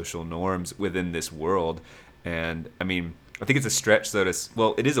sort of social norms within this world. And I mean, I think it's a stretch though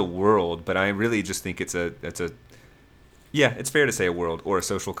well, it is a world, but I really just think it's fair to say a world or a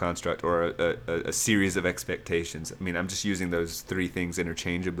social construct or a series of expectations. I mean, I'm just using those three things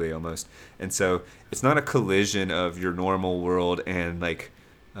interchangeably almost. And so it's not a collision of your normal world and like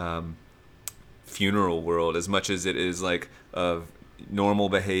funeral world as much as it is like of normal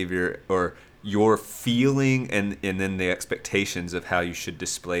behavior or your feeling and then the expectations of how you should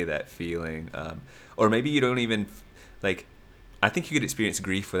display that feeling. Or maybe you don't even like, I think you could experience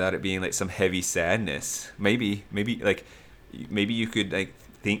grief without it being like some heavy sadness. Maybe you could like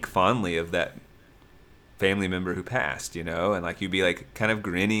think fondly of that family member who passed, you know, and like you'd be like kind of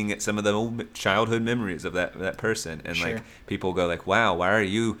grinning at some of the old childhood memories of that person, and Sure. like people go like, "Wow, why are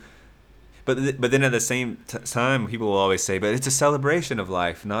you?" But then at the same time, people will always say, "But it's a celebration of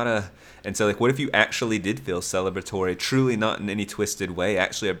life, not a." And so like, what if you actually did feel celebratory, truly not in any twisted way,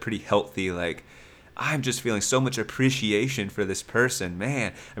 actually a pretty healthy like, I'm just feeling so much appreciation for this person,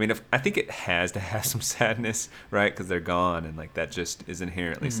 man. I mean, I think it has to have some sadness, right? Because they're gone, and like that just is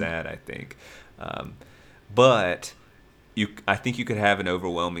inherently sad, I think. But I think you could have an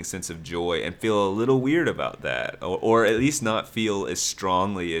overwhelming sense of joy and feel a little weird about that, or at least not feel as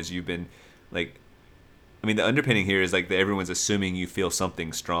strongly as you've been, like. I mean, the underpinning here is like that everyone's assuming you feel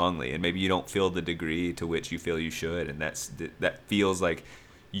something strongly, and maybe you don't feel the degree to which you feel you should, and that feels like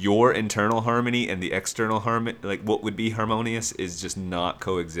your internal harmony and the external harmony, like what would be harmonious, is just not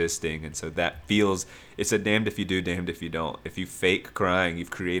coexisting. And so that feels, it's a damned if you do, damned if you don't. If you fake crying, you've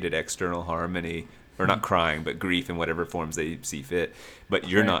created external harmony, or not crying, but grief in whatever forms they see fit, but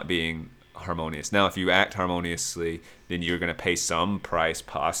you're not being harmonious. Now, if you act harmoniously, then you're going to pay some price,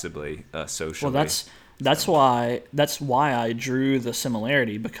 possibly socially. Well, that's why I drew the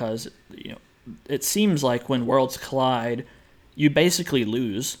similarity, because it seems like when worlds collide, you basically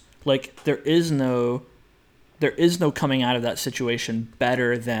lose. Like there is no coming out of that situation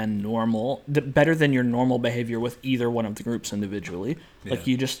better than your normal behavior with either one of the groups individually. Yeah.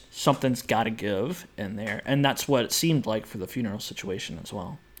 Like something's got to give in there, and that's what it seemed like for the funeral situation as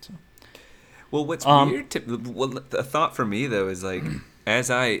well. So. Well, what's weird? A thought for me though is like, as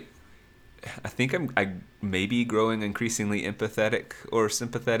I think I may be growing increasingly empathetic or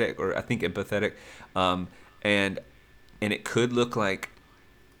sympathetic, or I think empathetic, and it could look like,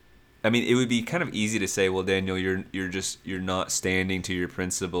 I mean, it would be kind of easy to say, well, Daniel, you're not standing to your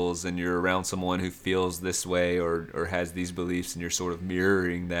principles, and you're around someone who feels this way or has these beliefs, and you're sort of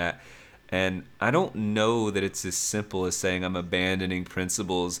mirroring that. And I don't know that it's as simple as saying I'm abandoning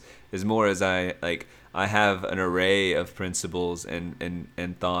principles, as more as I have an array of principles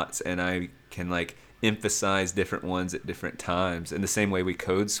and thoughts, and I can like emphasize different ones at different times. In the same way we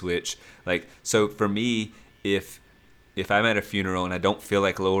code switch. Like, so for me, if I'm at a funeral and I don't feel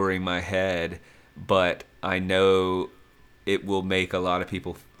like lowering my head, but I know it will make a lot of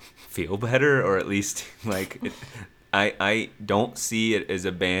people feel better, or at least like I don't see it as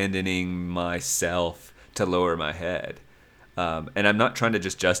abandoning myself to lower my head. And I'm not trying to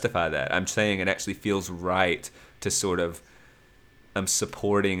just justify that. I'm saying it actually feels right to sort of, I'm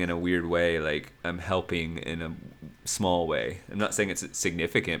supporting in a weird way, like I'm helping in a small way. I'm not saying it's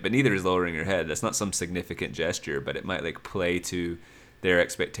significant, but neither is lowering your head. That's not some significant gesture, but it might like play to their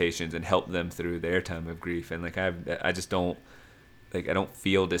expectations and help them through their time of grief. And like I just don't, like, I don't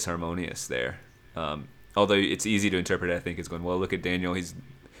feel disharmonious there. Although it's easy to interpret, I think, as going, well, look at Daniel, he's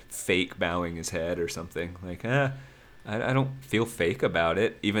fake bowing his head or something. Like, I don't feel fake about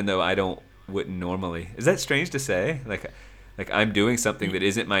it, even though wouldn't normally. Is that strange to say? Like I'm doing something that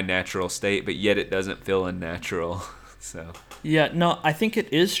isn't my natural state, but yet it doesn't feel unnatural. So. Yeah, no, I think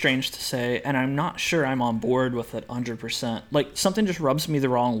it is strange to say, and I'm not sure I'm on board with it 100%. Like, something just rubs me the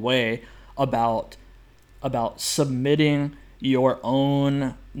wrong way about submitting your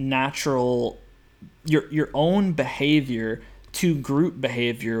own natural, your own behavior to group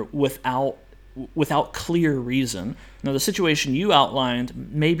behavior without clear reason. Now, the situation you outlined,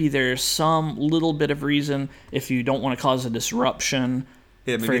 maybe there's some little bit of reason if you don't want to cause a disruption.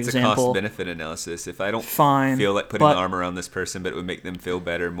 Yeah, maybe it's a cost-benefit analysis. If I don't feel like putting an arm around this person, but it would make them feel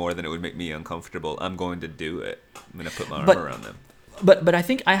better more than it would make me uncomfortable, I'm going to do it. I'm going to put my arm around them. But I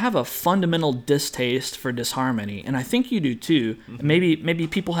think I have a fundamental distaste for disharmony, and I think you do too. Mm-hmm. Maybe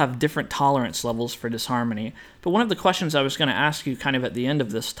people have different tolerance levels for disharmony. But one of the questions I was going to ask you kind of at the end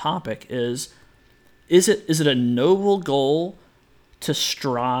of this topic is is it a noble goal to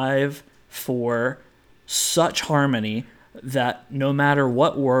strive for such harmony that no matter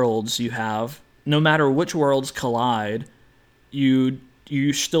what worlds you have, no matter which worlds collide,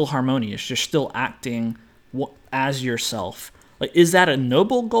 you're still harmonious. You're still acting as yourself. Like, is that a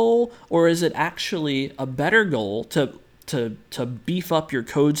noble goal, or is it actually a better goal to beef up your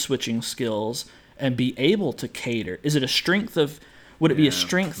code switching skills and be able to cater? Is it a strength of? Would it be a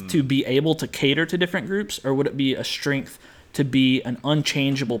strength to be able to cater to different groups, or would it be a strength to be an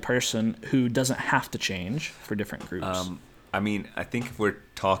unchangeable person who doesn't have to change for different groups? I mean, I think if we're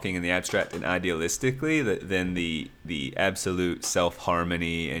talking in the abstract and idealistically, then the absolute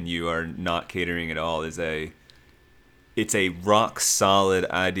self-harmony and you are not catering at all it's a rock solid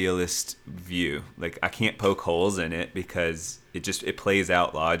idealist view. Like, I can't poke holes in it because it plays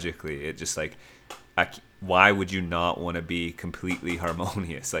out logically. It just like, why would you not want to be completely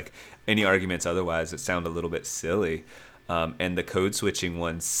harmonious? Like, any arguments otherwise that sound a little bit silly. And the code switching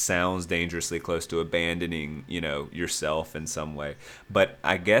one sounds dangerously close to abandoning, yourself in some way. But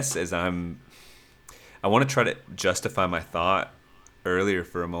I guess I want to try to justify my thought earlier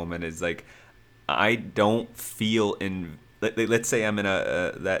for a moment, is like, I don't feel let's say I'm in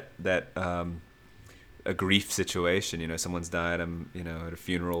a grief situation, someone's died, I'm, at a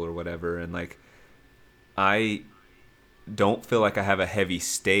funeral or whatever. And like, I don't feel like I have a heavy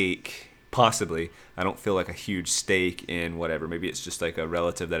stake. Possibly, I don't feel like a huge stake in whatever. Maybe it's just like a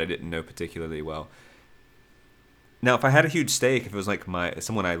relative that I didn't know particularly well. Now, if I had a huge stake, if it was like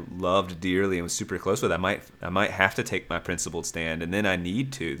someone I loved dearly and was super close with, I might have to take my principled stand, and then I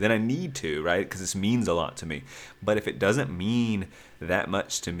need to, right? Because this means a lot to me. But if it doesn't mean that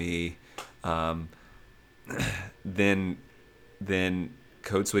much to me, then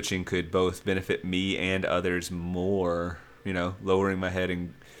code switching could both benefit me and others more. Lowering my head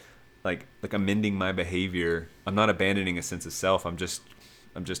and like amending my behavior. I'm not abandoning a sense of self. I'm just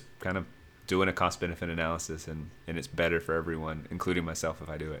kind of doing a cost benefit analysis, and it's better for everyone, including myself, if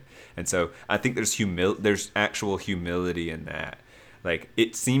I do it. And so I think there's actual humility in that. Like,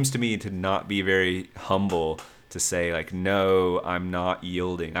 it seems to me to not be very humble to say like, no, I'm not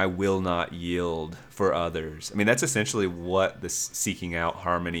yielding. I will not yield for others. I mean, that's essentially what this seeking out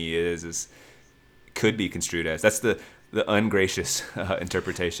harmony could be construed as. That's the ungracious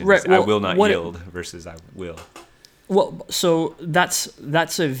interpretation. Right. Well, I will not yield versus I will. Well, so that's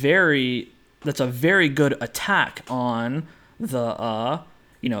a very good attack on the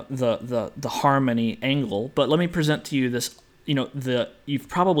harmony angle. But let me present to you this. You've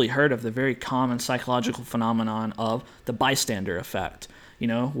probably heard of the very common psychological phenomenon of the bystander effect.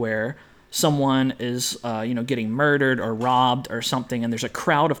 Where someone is getting murdered or robbed or something, and there's a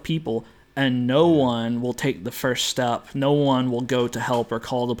crowd of people, and no one will take the first step. No one will go to help or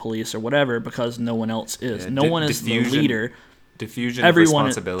call the police or whatever, because no one else is. No one is the leader. Diffusion of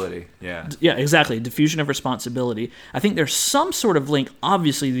responsibility. Yeah, exactly. Diffusion of responsibility. I think there's some sort of link.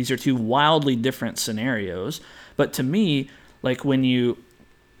 Obviously, these are two wildly different scenarios. But to me, like,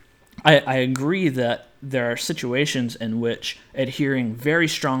 I agree that there are situations in which adhering very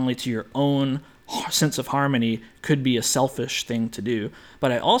strongly to your own sense of harmony could be a selfish thing to do.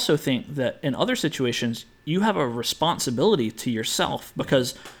 But I also think that in other situations, you have a responsibility to yourself,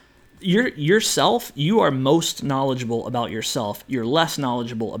 because you are most knowledgeable about yourself. You're less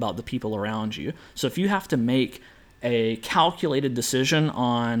knowledgeable about the people around you. So if you have to make a calculated decision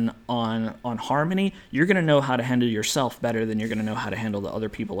on harmony, you're going to know how to handle yourself better than you're going to know how to handle the other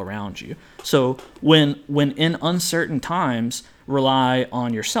people around you. So when in uncertain times, rely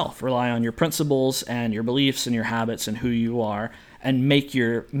on yourself, rely on your principles and your beliefs and your habits and who you are, and make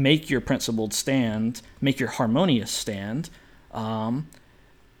your principled stand, make your harmonious stand. And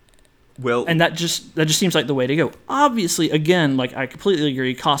that just seems like the way to go. Obviously, again, like, I completely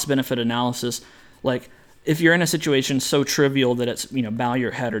agree, cost benefit analysis, like, if you're in a situation so trivial that it's, bow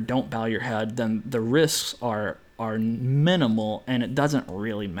your head or don't bow your head, then the risks are minimal, and it doesn't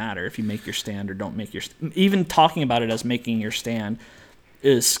really matter if you make your stand or don't make your even talking about it as making your stand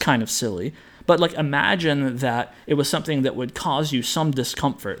is kind of silly. But like, imagine that it was something that would cause you some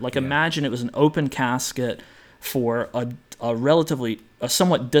discomfort. Like, imagine it was an open casket for a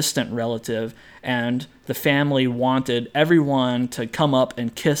somewhat distant relative, and the family wanted everyone to come up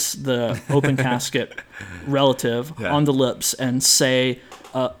and kiss the open casket relative on the lips and say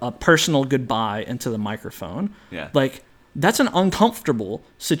a personal goodbye into the microphone. Yeah. Like, that's an uncomfortable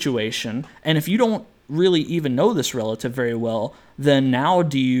situation. And if you don't really even know this relative very well, then now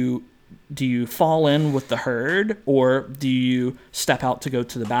do you fall in with the herd, or do you step out to go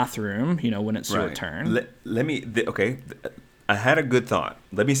to the bathroom, when it's your turn? Okay. I had a good thought.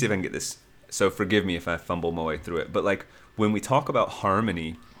 Let me see if I can get this so forgive me if I fumble my way through it, but like when we talk about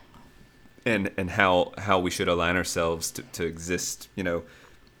harmony and how we should align ourselves to exist,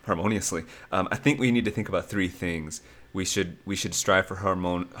 harmoniously, I think we need to think about three things. We should strive for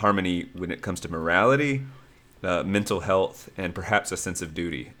harmony when it comes to morality, mental health, and perhaps a sense of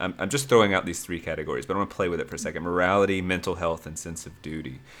duty. I'm just throwing out these three categories, but I want to play with it for a second. Morality, mental health, and sense of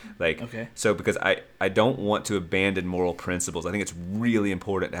duty. Okay. So because I don't want to abandon moral principles. I think it's really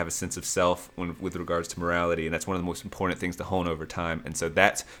important to have a sense of self with regards to morality, and that's one of the most important things to hone over time. And so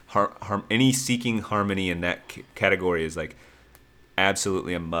that's any seeking harmony in that category is like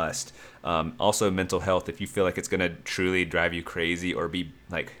absolutely a must. Also, mental health, if you feel like it's going to truly drive you crazy or be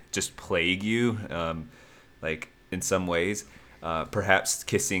like just plague you, like in some ways, perhaps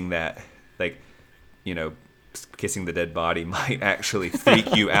kissing kissing the dead body might actually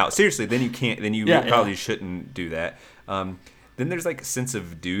freak you out. Seriously, then you probably shouldn't do that. Then there's like a sense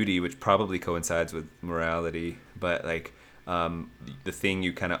of duty, which probably coincides with morality, but like the thing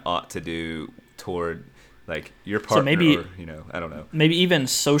you kind of ought to do toward like your partner, so maybe, or, I don't know. Maybe even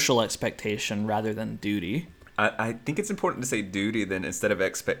social expectation rather than duty. I think it's important to say duty then instead of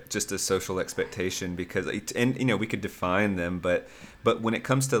just a social expectation, because we could define them, but when it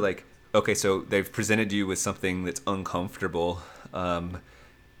comes to like, okay, so they've presented you with something that's uncomfortable,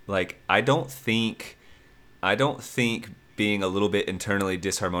 like I don't think being a little bit internally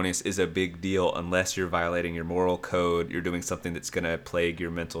disharmonious is a big deal unless you're violating your moral code, you're doing something that's going to plague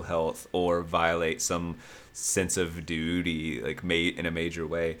your mental health or violate some sense of duty like in a major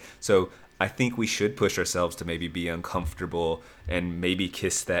way. So I think we should push ourselves to maybe be uncomfortable and maybe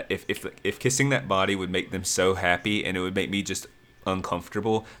kiss that. If kissing that body would make them so happy and it would make me just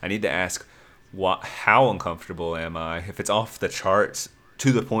uncomfortable, I need to ask, how uncomfortable am I? If it's off the charts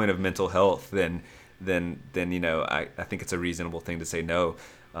to the point of mental health, then I think it's a reasonable thing to say no.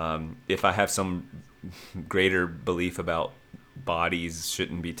 If I have some greater belief about bodies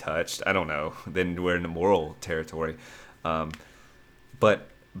shouldn't be touched, I don't know, then we're in the moral territory.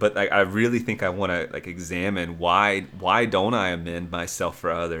 But I really think I want to like examine why don't I amend myself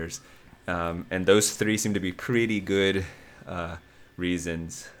for others, and those three seem to be pretty good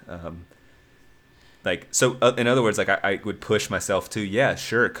reasons. In other words, like I would push myself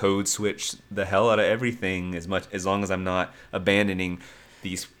to code switch the hell out of everything as long as I'm not abandoning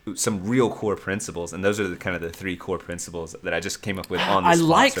some real core principles, and those are kind of the three core principles that I just came up with on the spot. I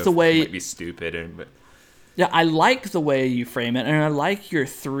like the way it might be stupid, but. Yeah, I like the way you frame it, and I like your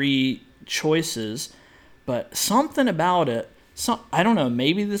three choices, but something about it, I don't know,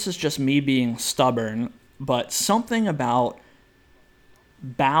 maybe this is just me being stubborn, but something about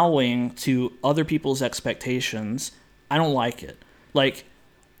bowing to other people's expectations, I don't like it. Like,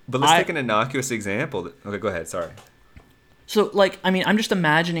 but let's take an innocuous example. Okay, go ahead, sorry. So, like, I mean, I'm just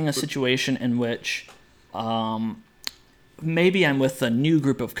imagining a situation in which maybe I'm with a new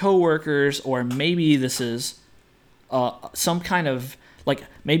group of coworkers, or maybe this is some kind of, like,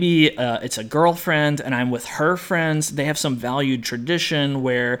 maybe it's a girlfriend and I'm with her friends. They have some valued tradition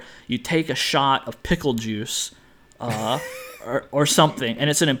where you take a shot of pickle juice or something, and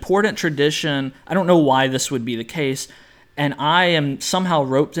it's an important tradition. I don't know why this would be the case, and I am somehow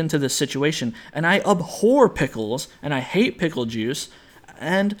roped into this situation, and I abhor pickles, and I hate pickle juice,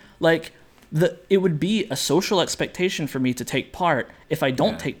 and, like, it would be a social expectation for me to take part. If I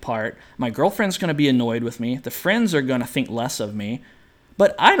don't take part, my girlfriend's going to be annoyed with me. The friends are going to think less of me.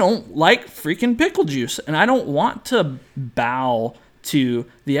 But I don't like freaking pickle juice, and I don't want to bow to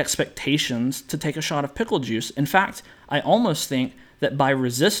the expectations to take a shot of pickle juice. In fact, I almost think that by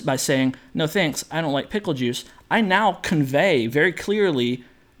saying, no thanks, I don't like pickle juice, I now convey very clearly,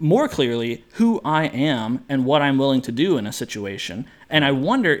 more clearly, who I am and what I'm willing to do in a situation. And I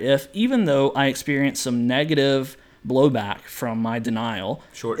wonder if, even though I experience some negative blowback from my denial,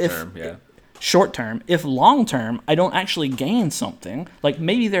 short term, if long term, I don't actually gain something. Like,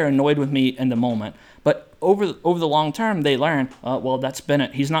 maybe they're annoyed with me in the moment, but over the long term, they learn, well, that's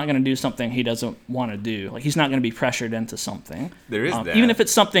Bennett. He's not going to do something he doesn't want to do. Like, he's not going to be pressured into something. There is that. Even if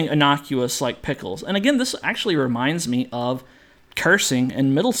it's something innocuous like pickles. And again, this actually reminds me of cursing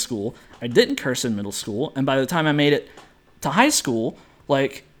in middle school. I didn't curse in middle school, and by the time I made it to high school,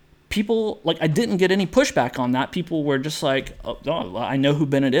 like, people, like, I didn't get any pushback on that. People were just like, oh, I know who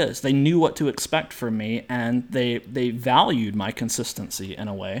Bennett is. They knew what to expect from me, and they valued my consistency in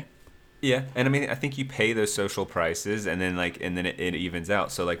a way. Yeah, and I mean, I think you pay those social prices, and then it evens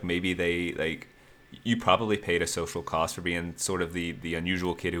out. So like maybe you probably paid a social cost for being sort of the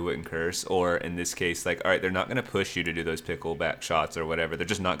unusual kid who wouldn't curse, or in this case, like, all right, they're not going to push you to do those pickleback shots or whatever. They're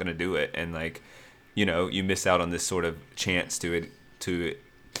just not going to do it, and like, you miss out on this sort of chance to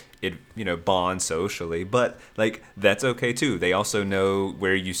bond socially, but like that's okay too. They also know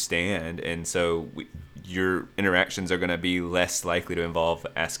where you stand, and so your interactions are going to be less likely to involve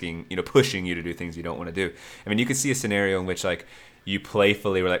asking, pushing you to do things you don't want to do. I mean, you could see a scenario in which like you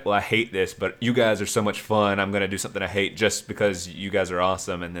playfully were like, well, I hate this, but you guys are so much fun, I'm going to do something I hate just because you guys are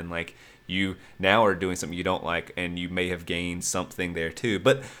awesome, and then like you now are doing something you don't like, and you may have gained something there too,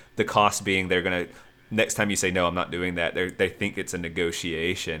 but the cost being they're going to, next time you say no, I'm not doing that, they think it's a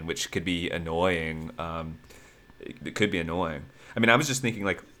negotiation, which could be annoying. It could be annoying. I mean, I was just thinking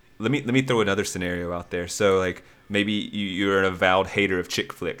like, let me throw another scenario out there. So like maybe you're an avowed hater of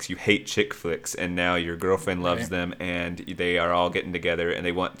chick flicks. You hate chick flicks, and now your girlfriend loves them, and they are all getting together, and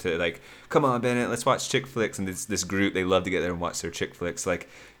they want to like, come on, Bennett, let's watch chick flicks. And this group, they love to get there and watch their chick flicks. Like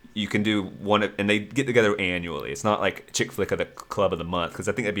you can do one, and they get together annually. It's not like chick flick of the club of the month, because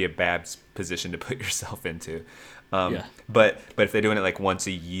I think that'd be a bad position to put yourself into. But if they're doing it like once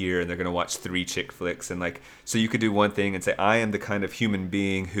a year, and they're gonna watch 3 chick flicks, and like, so you could do one thing and say, I am the kind of human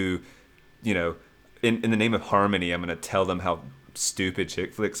being who, in the name of harmony, I'm gonna tell them how stupid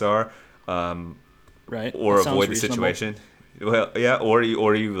chick flicks are, right? Or avoid the situation. Well, yeah, or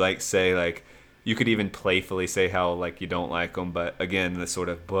you like say like, you could even playfully say how like you don't like them, but again, the sort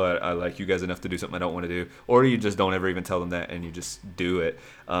of, but I like you guys enough to do something I don't want to do, or you just don't ever even tell them that, and you just do it.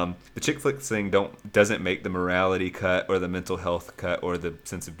 The chick flick thing doesn't make the morality cut, or the mental health cut, or the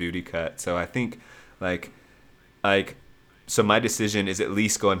sense of duty cut. So I think so my decision is at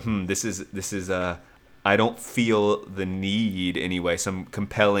least going, this is I don't feel the need anyway, some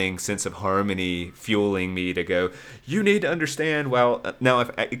compelling sense of harmony fueling me to go, you need to understand, well, now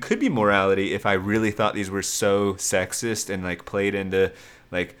it could be morality if I really thought these were so sexist and like played into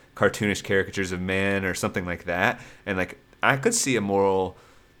like cartoonish caricatures of men or something like that. And like, I could see a moral,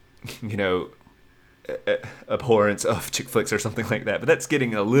 abhorrence of chick flicks or something like that, but that's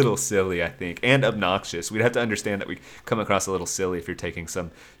getting a little silly, I think, and obnoxious. We'd have to understand that we come across a little silly if you're taking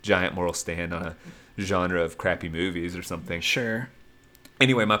some giant moral stand on a genre of crappy movies or something. Sure.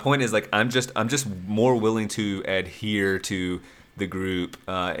 Anyway, my point is like, I'm just more willing to adhere to the group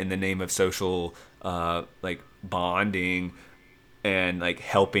in the name of social like bonding and like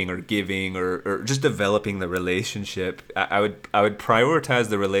helping or giving or just developing the relationship. I would prioritize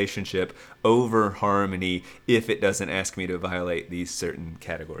the relationship over harmony if it doesn't ask me to violate these certain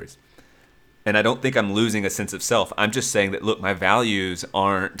categories. And I don't think I'm losing a sense of self. I'm just saying that, look, my values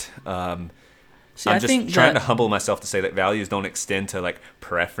aren't I'm just trying to humble myself to say that values don't extend to like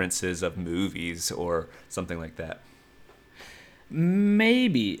preferences of movies or something like that.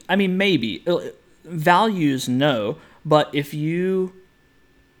 Maybe. Values, no. But if you,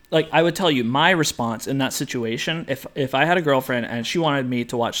 like, I would tell you my response in that situation, if I had a girlfriend and she wanted me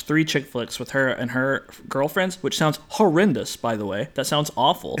to watch 3 chick flicks with her and her girlfriends, which sounds horrendous, by the way. That sounds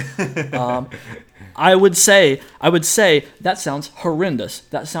awful. I would say that sounds horrendous.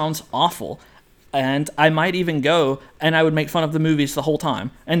 That sounds awful. And I might even go and I would make fun of the movies the whole time.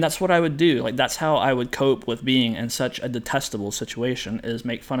 And that's what I would do. Like, that's how I would cope with being in such a detestable situation, is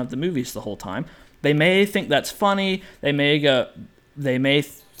make fun of the movies the whole time. They may think that's funny. They may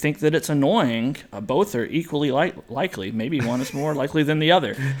think that it's annoying. Both are equally likely. Maybe one is more likely than the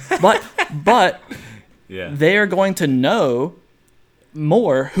other. But yeah, they are going to know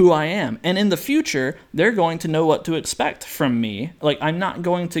more who I am. And in the future, they're going to know what to expect from me. Like, I'm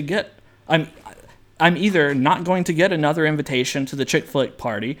either not going to get another invitation to the chick flick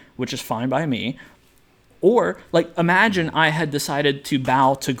party, which is fine by me, or, like, imagine I had decided to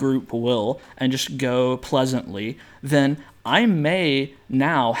bow to group will and just go pleasantly, then I may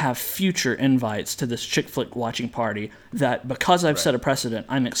now have future invites to this chick flick watching party that, because I've set a precedent,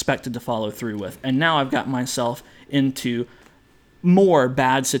 I'm expected to follow through with. And now I've got myself into more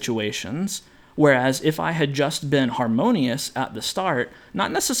bad situations. Whereas if I had just been harmonious at the start,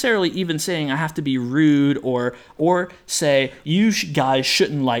 not necessarily even saying I have to be rude or say, you guys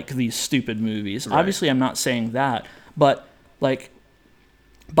shouldn't like these stupid movies. Right. Obviously, I'm not saying that. But, like,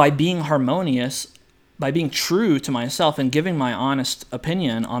 by being harmonious, by being true to myself and giving my honest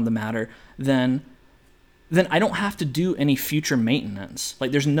opinion on the matter, then I don't have to do any future maintenance.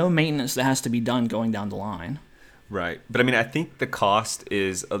 Like, there's no maintenance that has to be done going down the line. Right. But I mean, I think the cost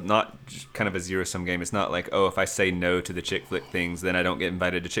is not kind of a zero-sum game. It's not like, oh, if I say no to the chick flick things, then I don't get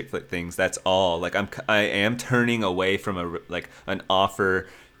invited to chick flick things. That's all. Like, I am turning away from an offer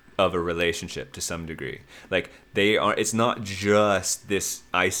of a relationship to some degree. Like, it's not just this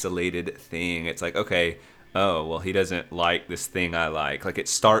isolated thing. It's like, okay, oh, well, he doesn't like this thing I like. Like it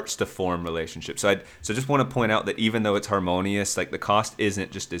starts to form relationships. So just want to point out that even though it's harmonious, like the cost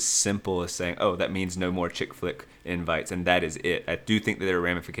isn't just as simple as saying, oh, that means no more chick flick invites and that is it. I do think that there are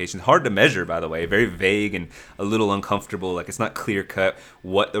ramifications. Hard to measure, by the way, very vague and a little uncomfortable. Like it's not clear cut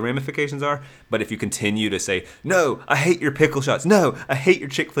what the ramifications are. But if you continue to say, no, I hate your pickle shots. No, I hate your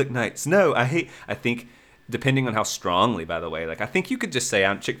chick flick nights. No, I think depending on how strongly, by the way, like I think you could just say,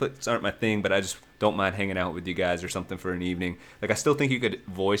 chick flicks aren't my thing, but I just don't mind hanging out with you guys or something for an evening. Like I still think you could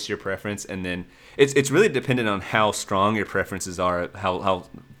voice your preference, and then it's really dependent on how strong your preferences are, how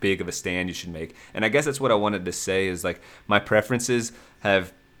big of a stand you should make. And I guess that's what I wanted to say is like my preferences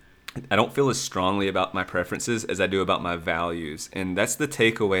have, I don't feel as strongly about my preferences as I do about my values. And that's the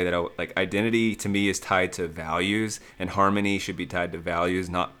takeaway that like identity to me is tied to values, and harmony should be tied to values,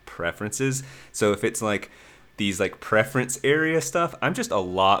 not preferences. So if it's like these like preference area stuff, I'm just a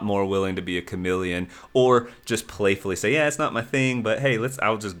lot more willing to be a chameleon or just playfully say, yeah, it's not my thing, but hey,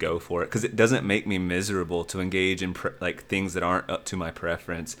 I'll just go for it, because it doesn't make me miserable to engage in like things that aren't up to my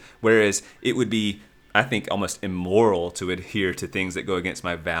preference. Whereas it would be, I think, almost immoral to adhere to things that go against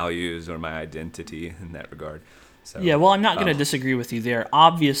my values or my identity in that regard. So, yeah, well, I'm not going to disagree with you there.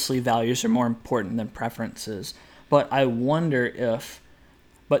 Obviously, values are more important than preferences, but I wonder if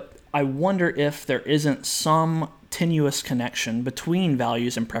there isn't some tenuous connection between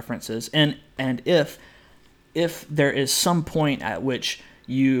values and preferences, and if there is some point at which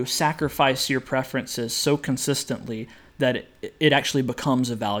you sacrifice your preferences so consistently that it actually becomes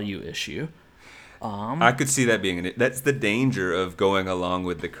a value issue. I could see that being that's the danger of going along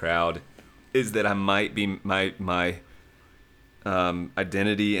with the crowd, is that I might be my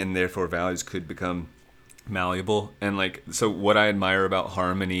identity and therefore values could become malleable. And like, so what I admire about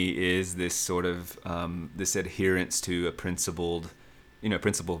harmony is this sort of this adherence to a principled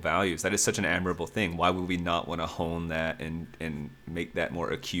values. That is such an admirable thing. Why would we not want to hone that and make that more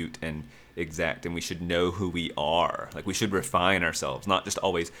acute and exact? And we should know who we are. Like we should refine ourselves, not just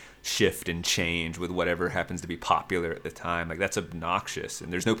always shift and change with whatever happens to be popular at the time. Like that's obnoxious,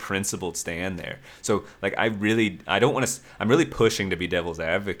 and there's no principled stand there. So like I'm really pushing to be devil's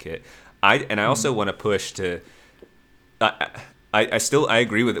advocate. I also want to push to. I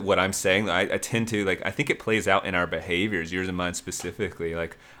agree with what I'm saying. I tend to like. I think it plays out in our behaviors, yours and mine specifically.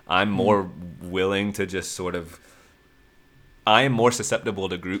 Like I'm more willing to just sort of. I am more susceptible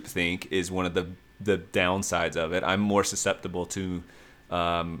to groupthink is one of the downsides of it. I'm more susceptible to,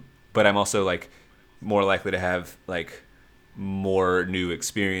 but I'm also like more likely to have like more new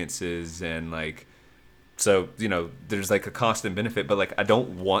experiences and like. So, there's like a cost and benefit, but like I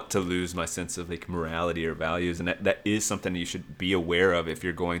don't want to lose my sense of like morality or values, and that is something you should be aware of if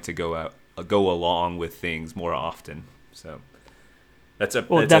you're going to go along with things more often. So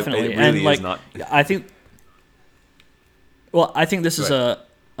definitely. It really and like, is not. I think this is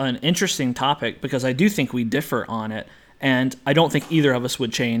an interesting topic because I do think we differ on it, and I don't think either of us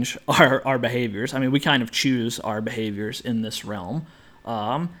would change our behaviors. I mean, we kind of choose our behaviors in this realm,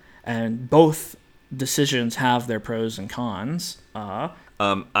 and both decisions have their pros and cons. I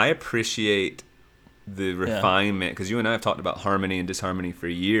appreciate the refinement, because you and I have talked about harmony and disharmony for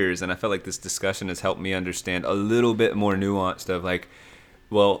years, and I felt like this discussion has helped me understand a little bit more nuanced of like,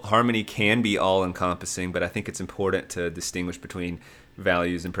 well, harmony can be all-encompassing, but I think it's important to distinguish between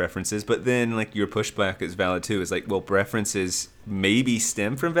values and preferences. But then like your pushback is valid too, is like, well, preferences maybe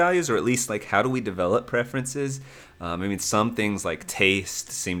stem from values, or at least like how do we develop preferences? I mean, some things like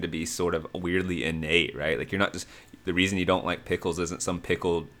taste seem to be sort of weirdly innate, right? Like you're not just, the reason you don't like pickles isn't some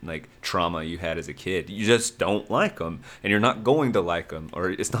pickled like trauma you had as a kid. You just don't like them, and you're not going to like them,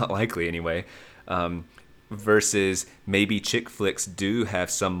 or it's not likely anyway. Versus maybe chick flicks do have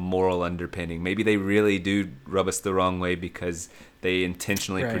some moral underpinning. Maybe they really do rub us the wrong way because they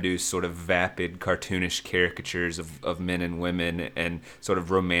intentionally produce sort of vapid, cartoonish caricatures of men and women and sort of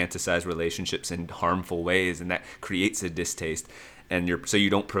romanticize relationships in harmful ways, and that creates a distaste. And so you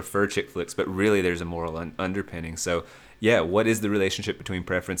don't prefer chick flicks, but really there's a moral underpinning. So yeah, what is the relationship between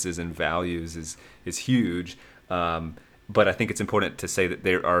preferences and values is huge. But I think it's important to say that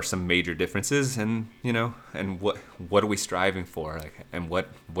there are some major differences, and and what are we striving for, like, and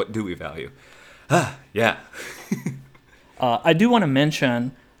what do we value? Yeah. I do want to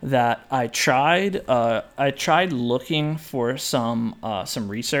mention that I tried looking for some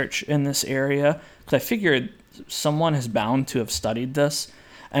research in this area, because I figured someone is bound to have studied this,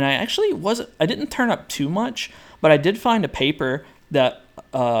 and I didn't turn up too much, but I did find a paper that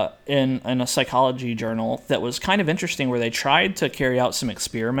in a psychology journal that was kind of interesting, where they tried to carry out some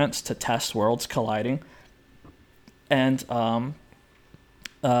experiments to test worlds colliding, and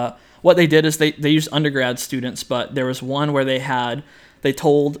what they did is they used undergrad students, but there was one where they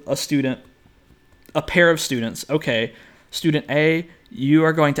told a pair of students, okay, student A, you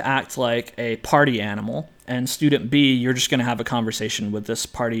are going to act like a party animal, and student B, you're just going to have a conversation with this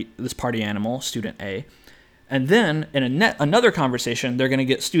party animal, student A. And then in another conversation, they're going to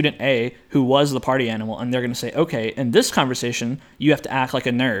get student A, who was the party animal, and they're going to say, okay, in this conversation, you have to act like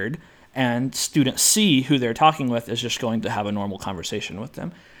a nerd, and student C, who they're talking with, is just going to have a normal conversation with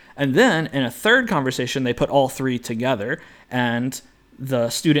them. And then in a third conversation, they put all three together, and the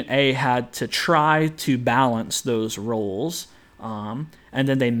student A had to try to balance those roles, and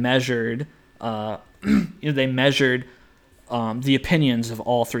then they measured, the opinions of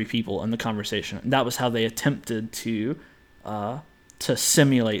all three people in the conversation. And that was how they attempted to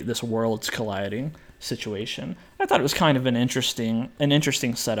simulate this worlds colliding situation. I thought it was kind of an interesting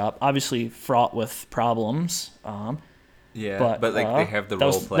setup. Obviously fraught with problems. But like they have the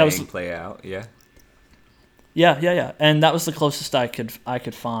role playing play out. Yeah. Yeah. And that was the closest I could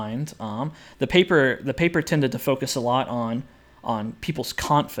find. The paper tended to focus a lot on people's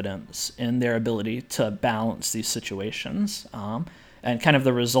confidence in their ability to balance these situations. And kind of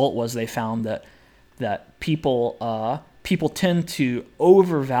the result was they found that people tend to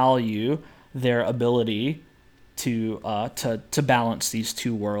overvalue their ability to balance these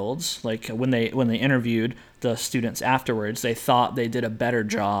two worlds. Like when they interviewed the students afterwards, they thought they did a better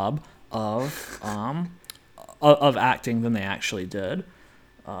job of acting than they actually did.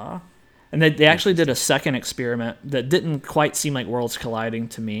 And they actually did a second experiment that didn't quite seem like worlds colliding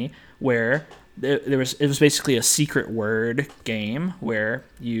to me, where it was basically a secret word game where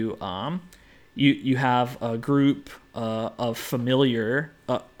you have a group of familiar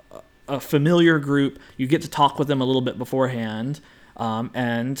group. You get to talk with them a little bit beforehand,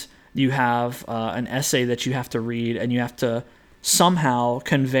 and you have an essay that you have to read, and you have to somehow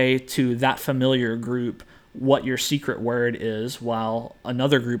convey to that familiar group what your secret word is, while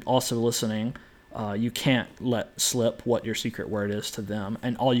another group also listening. You can't let slip what your secret word is to them,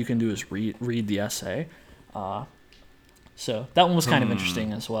 and all you can do is read the essay. So that one was kind of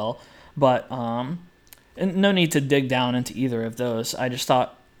interesting as well. But and no need to dig down into either of those. I just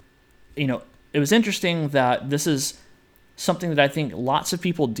thought, it was interesting that this is something that I think lots of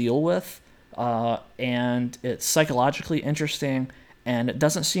people deal with, and it's psychologically interesting, and it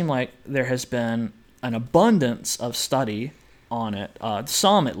doesn't seem like there has been an abundance of study on it.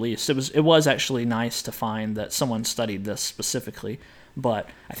 Some, at least. It was actually nice to find that someone studied this specifically, but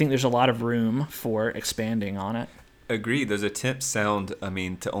I think there's a lot of room for expanding on it. Agreed. Those attempts sound,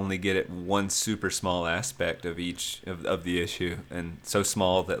 to only get at one super small aspect of each of the issue, and so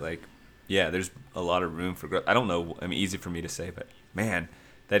small that, there's a lot of room for growth. I don't know. Easy for me to say, but man,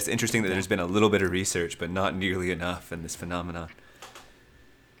 that's interesting that there's been a little bit of research, but not nearly enough in this phenomenon.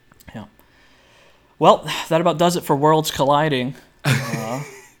 Yeah. Well, that about does it for Worlds Colliding.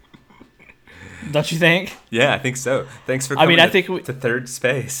 Don't you think? Yeah, I think so. Thanks for coming to third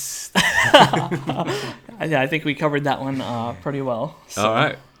space. I think we covered that one pretty well. So. All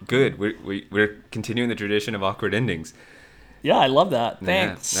right, good. We're continuing the tradition of awkward endings. Yeah, I love that.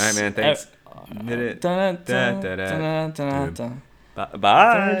 Thanks. Yeah. All right, man. Thanks. Bye.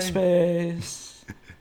 Bye. Third space.